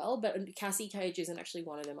as well, but Cassie Cage isn't actually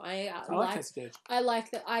one of them. I like Cassie Cage. I like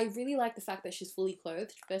that. I really like the fact that she's fully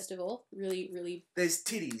clothed. First of all, really, really. there's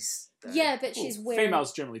titties. though. Yeah, but she's wearing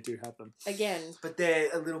Females generally do have them. again. But they're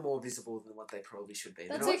a little more visible than what they probably should be.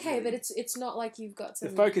 They're That's not okay, really- but it's not like you've got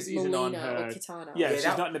some focus isn't on Melina her. or Katana. Yeah, she's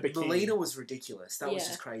that- not in a bikini. Melina was ridiculous. That was Yeah.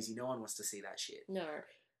 just crazy. No one wants to see that shit. No.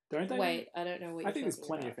 Don't they? Wait, I don't know what I you're think there's talking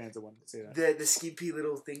plenty about. of fans that want to see that. The skimpy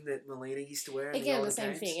little thing that Melina used to wear. In Again, the, the same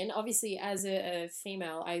games. thing. And obviously, as a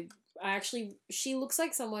female, I actually, she looks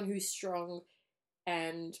like someone who's strong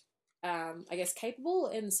and, I guess, capable,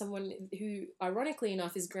 and someone who, ironically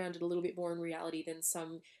enough, is grounded a little bit more in reality than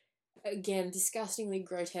some, again, disgustingly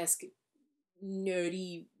grotesque,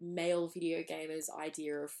 nerdy male video gamers'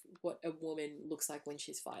 idea of what a woman looks like when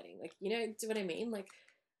she's fighting. Like, do what I mean? Like,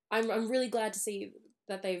 I'm really glad to see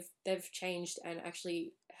that they've changed and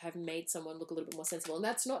actually have made someone look a little bit more sensible. And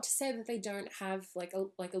that's not to say that they don't have like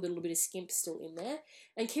a little bit of skimp still in there.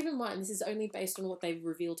 And keep in mind, this is only based on what they've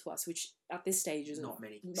revealed to us, which at this stage is Not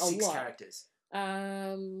many. a 6 lot. characters.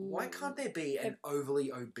 Um, Why can't there be an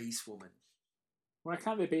overly obese woman? Why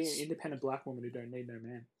can't there be an independent black woman who don't need no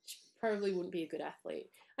man? probably wouldn't be a good athlete.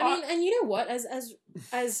 I mean, and you know what? As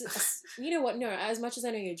you know what? No, as much as I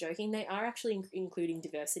know you're joking, they are actually including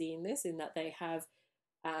diversity in this, in that they have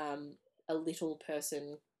a little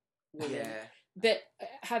person woman. Yeah. But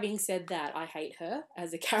having said that, I hate her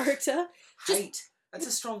as a character. Hate. That's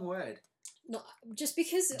a strong word. Not just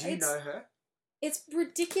because Do you know her? it's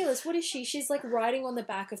ridiculous. What is she? She's like riding on the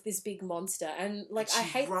back of this big monster, and like She I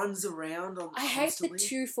hate. runs around on. I hate the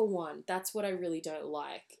constantly. 2-for-1. That's what I really don't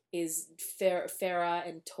like. Is Farah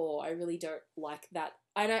and Tor. I really don't like that.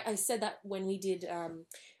 And I said that when we did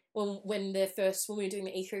when we were doing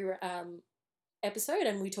the E3 episode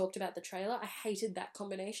and we talked about the trailer. I hated that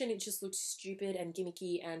combination. It just looked stupid and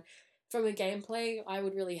gimmicky, and from a gameplay, I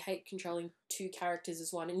would really hate controlling two characters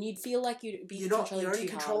as one, and you'd feel like you'd be You're controlling only two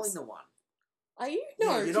controlling halves. the one. Are you?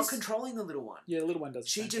 No, Yeah, you're not 'cause- controlling the little one. Yeah, the little one does. the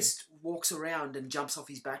She same just walks around and jumps off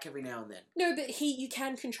his back every now and then. No, but you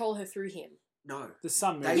can control her through him. No, thing. There's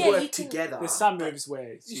some they moves. Yeah, you work can- together. There's some but- moves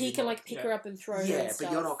where He can like pick her up and throw her. Yeah, and but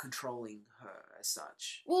stuff. you're not controlling her as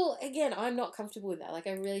such. Well, again, I'm not comfortable with that. Like,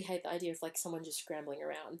 I really hate the idea of like someone just scrambling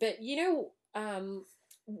around. But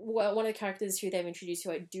well, one of the characters who they've introduced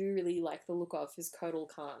who I do really like the look of is Kotal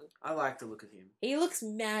Khan. I like the look of him. He looks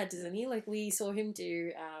mad, doesn't he? Like we saw him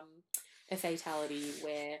do a fatality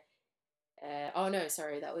where Oh no,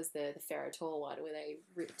 sorry, that was the Ferrotor one where they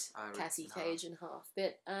ripped I ripped Cassie in half. Cage in half.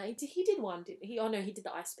 But he did one, didn't he? Oh no, he did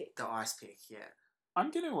the ice pick. The ice pick, yeah. I'm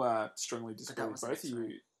going to strongly disagree with was the both of next you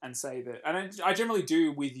one. and say that, and I generally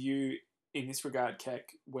do with you in this regard,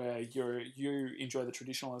 Keck, where you enjoy the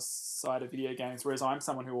traditionalist side of video games, whereas I'm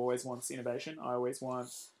someone who always wants innovation. I always want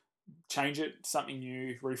change it, something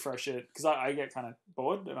new, refresh it, because I get kind of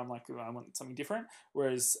bored and I'm like, I want something different.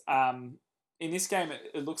 Whereas in this game,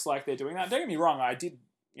 it looks like they're doing that. Don't get me wrong, I did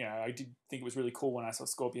think it was really cool when I saw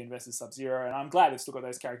Scorpion versus Sub-Zero, and I'm glad they've still got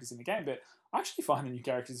those characters in the game, but I actually find the new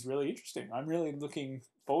characters really interesting. I'm really looking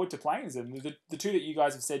forward to playing as them. The two that you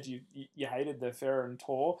guys have said you hated, the Farah and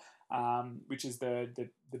Tor, which is the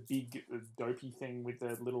big dopey thing with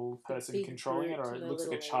the little person big controlling it, brute or and it the looks like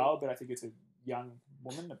a little child, but I think it's a young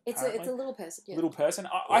woman. It's apparently. a little person. Yeah. Little person.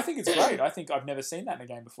 I think it's great. I think I've never seen that in a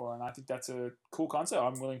game before, and I think that's a cool concept.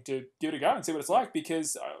 I'm willing to give it a go and see what it's like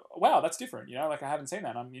because, wow, that's different. You know, like I haven't seen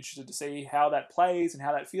that. I'm interested to see how that plays and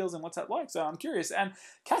how that feels and what's that like. So I'm curious. And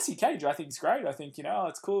Cassie Cage, I think is great. I think,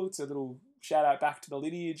 it's cool. It's a little shout out back to the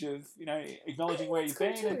lineage of, acknowledging where you've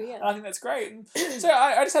been. Too, yeah. And I think that's great. And so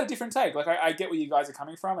I just had a different take. Like I get where you guys are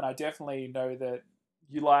coming from, and I definitely know that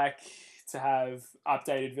you like to have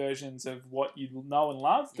updated versions of what you know and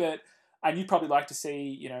love, and you'd probably like to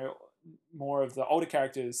see, more of the older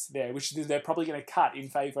characters there, which they're probably going to cut in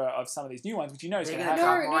favour of some of these new ones, which is going to cut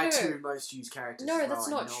happen. my two most used characters. No, that's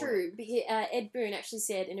not true. Ed Boon actually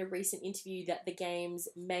said in a recent interview that the game's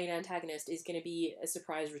main antagonist is going to be a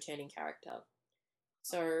surprise returning character.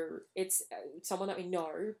 So it's someone that we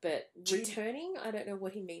know, but returning, I don't know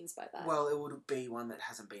what he means by that. Well, it would be one that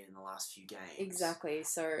hasn't been in the last few games. Exactly.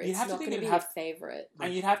 So it's not going to be a favourite.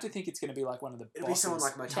 And you'd have to think it's going to be like one of the It'll bosses. be someone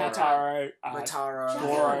like Motaro,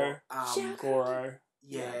 Goro.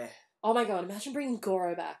 Yeah. Oh my god! Imagine bringing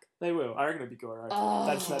Goro back. They will. I reckon it'll be Goro. Oh.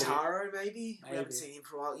 Motaro, maybe? We haven't seen him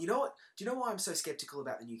for a while. You know what? Do you know why I'm so sceptical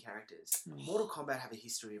about the new characters? Mortal Kombat have a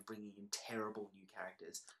history of bringing in terrible new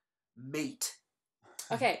characters. Meat.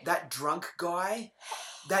 Okay. That drunk guy,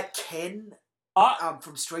 that Ken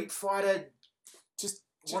from Street Fighter, just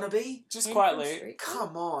quietly.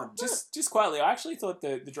 Come on, just quietly. I actually thought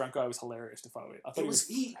the drunk guy was hilarious to fight with. I thought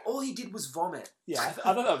all he did was vomit. Yeah, I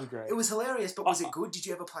thought that was great. It was hilarious, but was it good? Did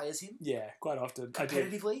you ever play as him? Yeah, quite often.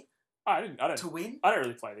 Competitively. I don't. To win. I don't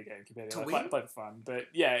really play the game competitively. I play for fun, but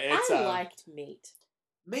yeah, I liked Meat.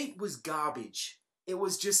 Meat was garbage. It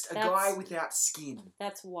was just a guy without skin.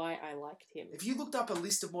 That's why I liked him. If you looked up a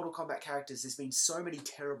list of Mortal Kombat characters, there's been so many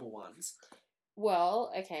terrible ones.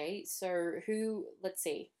 Well, okay, so let's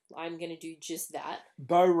see. I'm going to do just that.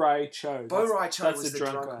 Bo Rai Cho. Bo Rai Cho was the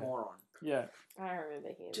drunk moron. Yeah. I remember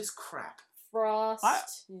him. Just crap. Frost,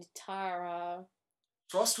 Nitara.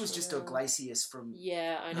 Frost was just a Glacius from...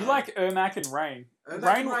 Yeah, I know. You like Ermac and Rain.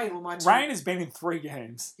 Ermac and Rain were my two. Rain has been in 3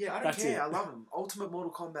 games. Yeah, I don't care. I love him. Ultimate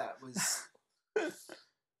Mortal Kombat was...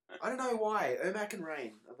 I don't know why. Ermac and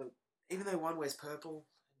Rain. Even though one wears purple.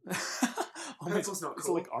 Purple's not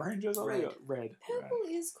cool. It's like orange or something? Red. Purple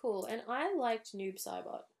is cool, and I liked Noob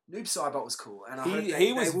Saibot. Noob Saibot was cool, and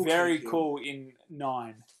he was very cool in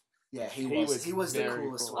 9. Yeah, he was the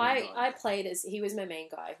coolest cool. one. I played as... He was my main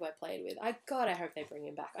guy who I played with. I hope they bring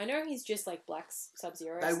him back. I know he's just like Black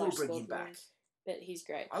Sub-Zero. They will bring him back. But he's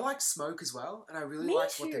great. I liked Smoke as well, and I really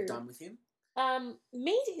liked what they've done with him.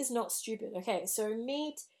 Meat is not stupid. Okay, so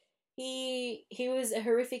Meat, he was a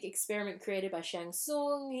horrific experiment created by Shang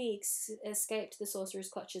Tsung. He escaped the Sorcerer's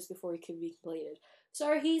clutches before he could be completed.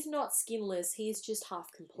 So he's not skinless. He's just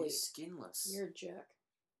half complete. He's skinless. You're a jerk.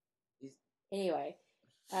 Anyway,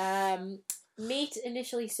 Meat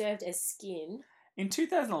initially served as Skin. In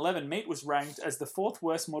 2011, Meat was ranked as the 4th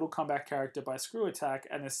worst Mortal Kombat character by Screw Attack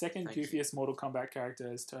and the 2nd goofiest Mortal Kombat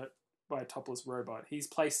character by a topless robot. He's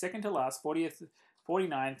placed second to last,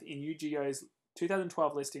 49th in Yu-Gi-Oh's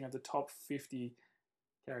 2012 listing of the top 50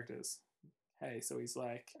 characters. Hey, so he's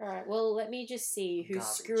like... Alright, well, let me just see who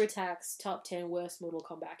Screw Attack's top 10 worst Mortal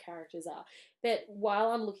Kombat characters are. But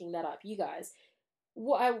while I'm looking that up, you guys,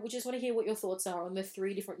 I just want to hear what your thoughts are on the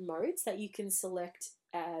 3 different modes that you can select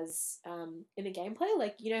as in the gameplay.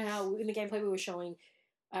 Like, you know how in the gameplay we were showing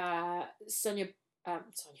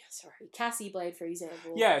Cassie Blade, for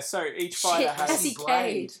example. Yeah, so each fighter has...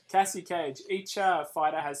 Cassie Cage. Each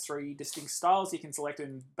fighter has 3 distinct styles you can select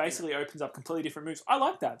and basically opens up completely different moves. I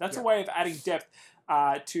like that. That's a way of adding depth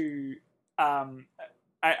to a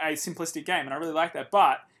simplistic game, and I really like that.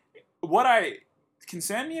 But what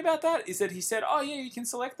concerned me about that is that he said, oh yeah, you can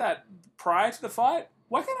select that prior to the fight.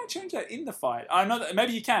 Why can't I change that in the fight? I know that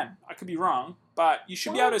maybe you can. I could be wrong, but you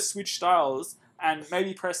should be able to switch styles and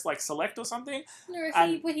maybe press like select or something. No,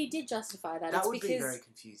 he did justify that. That It's would be because very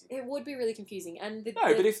confusing. it would be really confusing. And But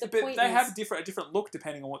they have a different look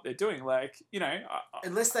depending on what they're doing. Like,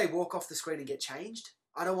 Unless they walk off the screen and get changed.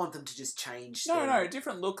 I don't want them to just change. No,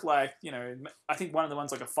 different look. Like, I think one of the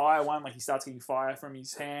ones like a fire one, like he starts getting fire from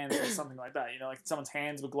his hands or something like that. Like someone's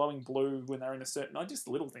hands were glowing blue when they're in a certain. Not just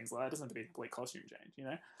little things like that. It doesn't have to be a complete costume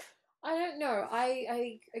change. I don't know.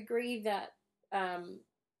 I agree that.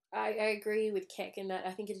 I agree with Keck in that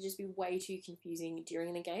I think it'd just be way too confusing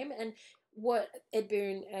during the game. And what Ed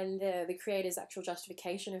Boon and the creator's actual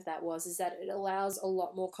justification of that is that it allows a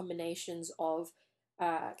lot more combinations of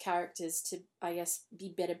characters to, I guess, be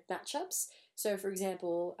better matchups. So, for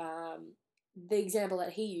example, the example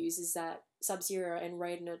that he uses is that Sub-Zero and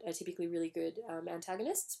Raiden are typically really good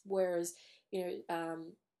antagonists, whereas,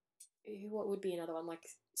 what would be another one? Like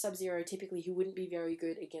Sub-Zero, typically, he wouldn't be very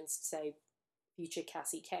good against, say, future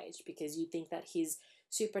Cassie Cage, because you'd think that his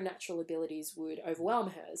supernatural abilities would overwhelm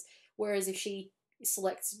hers. Whereas if she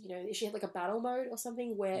selects, if she had like a battle mode or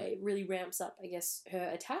something where it really ramps up, I guess, her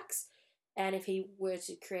attacks, and if he were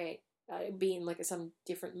to create, be in like some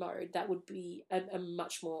different mode, that would be a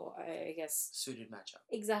much more, I guess, suited matchup.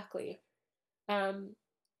 Exactly.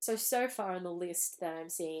 So far on the list that I'm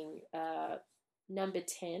seeing, number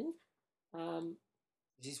 10.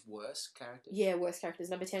 Is his worst characters? Yeah, worst characters.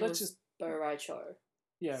 Number 10 was Bo Rai Cho.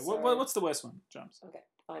 Yeah, So, what's the worst one, James? Okay,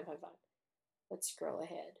 fine. Let's scroll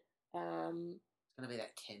ahead. It's going to be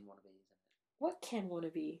that Ken wannabe, isn't it? What Ken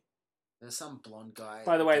wannabe? There's some blonde guy.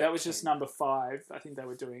 By the way, that was just number 5, I think they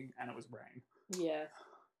were doing, and it was Rain. Yeah.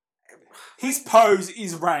 His pose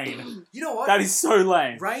is Rain. You know what? That is so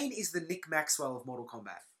lame. Rain is the Nick Maxwell of Mortal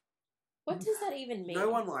Kombat. What does that even mean?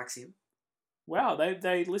 No one likes him. Wow,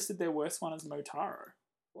 they listed their worst one as Motaro.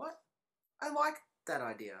 What? I like that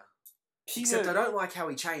idea. He's Except I don't like how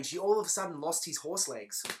he changed. He all of a sudden lost his horse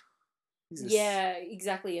legs. Yeah,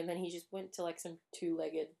 exactly. And then he just went to like some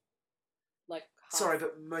two-legged, like. Sorry,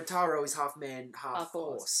 but Motaro is half man, half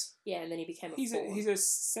horse. Yeah, and then he became a fawn. He's a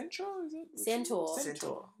centaur, is it?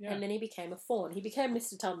 Centaur. Yeah. And then he became a fawn. He became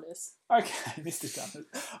Mr. Tumnus. Okay, Mr. Tumnus.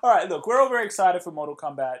 All right, look, we're all very excited for Mortal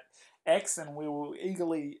Kombat X, and we will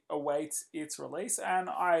eagerly await its release. And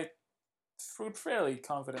I would fairly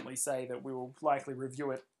confidently say that we will likely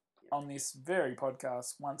review it on this very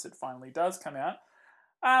podcast once it finally does come out.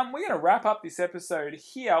 We're going to wrap up this episode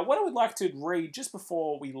here. What I would like to read just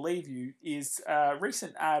before we leave you is a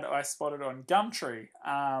recent ad I spotted on Gumtree.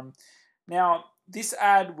 Now, this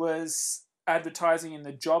ad was advertising in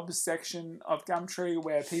the jobs section of Gumtree,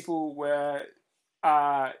 where people were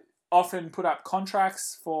often put up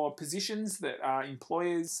contracts for positions that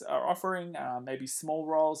employers are offering, maybe small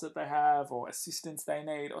roles that they have or assistants they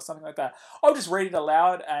need or something like that. I'll just read it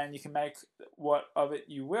aloud and you can make what of it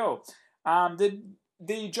you will.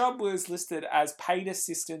 The job was listed as paid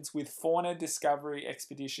assistance with Fauna Discovery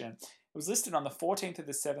Expedition. It was listed on the 14th of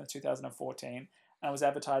the 7th, 2014, and it was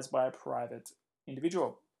advertised by a private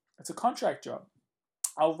individual. It's a contract job.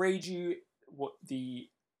 I'll read you what the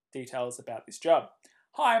details about this job.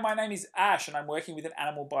 Hi, my name is Ash, and I'm working with an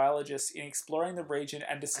animal biologist in exploring the region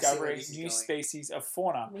and discovering new species of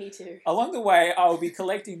fauna. Me too. Along the way, I will be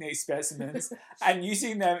collecting these specimens and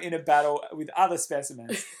using them in a battle with other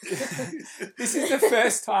specimens. This is the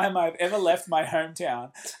first time I've ever left my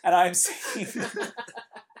hometown, and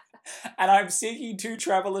I'm seeking 2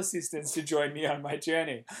 travel assistants to join me on my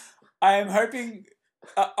journey. I am hoping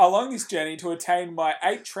along this journey to attain my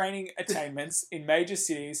 8 training attainments in major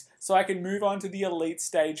cities so I can move on to the elite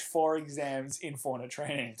stage 4 exams in fauna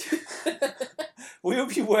training. We will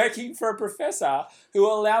be working for a professor who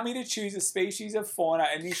will allow me to choose a species of fauna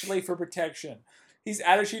initially for protection. His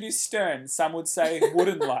attitude is stern, some would say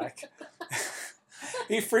wooden-like.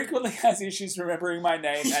 He frequently has issues remembering my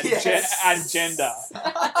name and gender.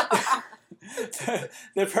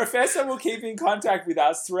 The professor will keep in contact with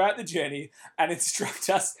us throughout the journey and instruct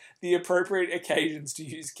us the appropriate occasions to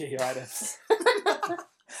use key items.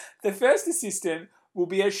 The first assistant will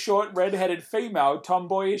be a short, red-headed female,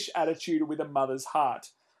 tomboyish attitude with a mother's heart.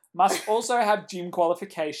 Must also have gym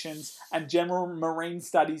qualifications and general marine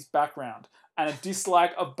studies background, and a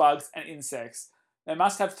dislike of bugs and insects. They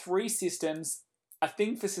must have 3 systems, a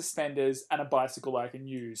thing for suspenders, and a bicycle I can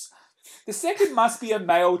use. The second must be a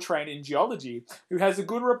male trained in geology who has a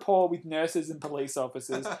good rapport with nurses and police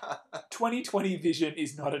officers. 20/20 vision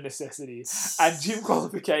is not a necessity, and gym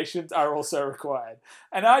qualifications are also required.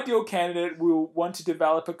 An ideal candidate will want to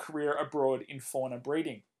develop a career abroad in fauna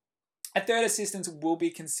breeding. A third assistant will be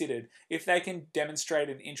considered if they can demonstrate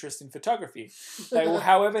an interest in photography. They will,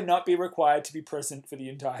 however, not be required to be present for the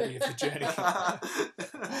entirety of the journey.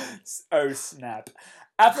 Oh, snap.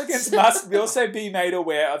 Applicants must also be made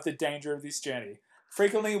aware of the danger of this journey.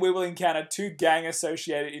 Frequently, we will encounter 2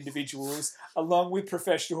 gang-associated individuals along with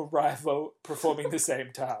professional rival performing the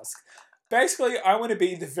same task. Basically, I want to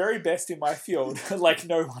be the very best in my field, like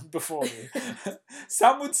no one before me.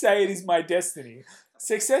 Some would say it is my destiny.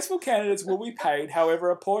 Successful candidates will be paid, however,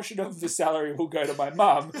 a portion of the salary will go to my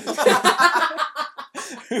mum,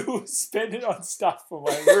 who will spend it on stuff for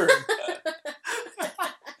my room.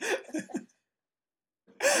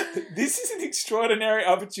 This is an extraordinary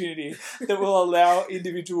opportunity that will allow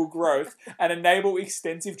individual growth and enable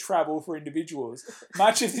extensive travel for individuals.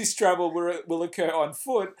 Much of this travel will occur on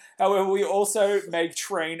foot, however, we also make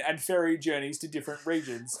train and ferry journeys to different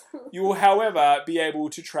regions. You will, however, be able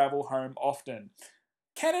to travel home often.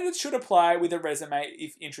 Candidates should apply with a resume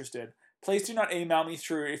if interested. Please do not email me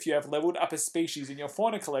through if you have leveled up a species in your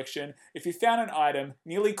fauna collection, if you found an item,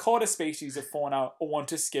 nearly caught a species of fauna, or want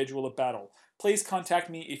to schedule a battle. Please contact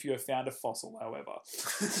me if you have found a fossil, however.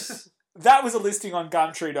 That was a listing on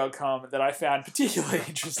Gumtree.com that I found particularly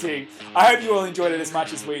interesting. I hope you all enjoyed it as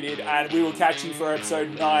much as we did, and we will catch you for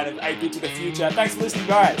episode 9 of 8-Bit to the Future. Thanks for listening,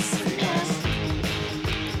 guys.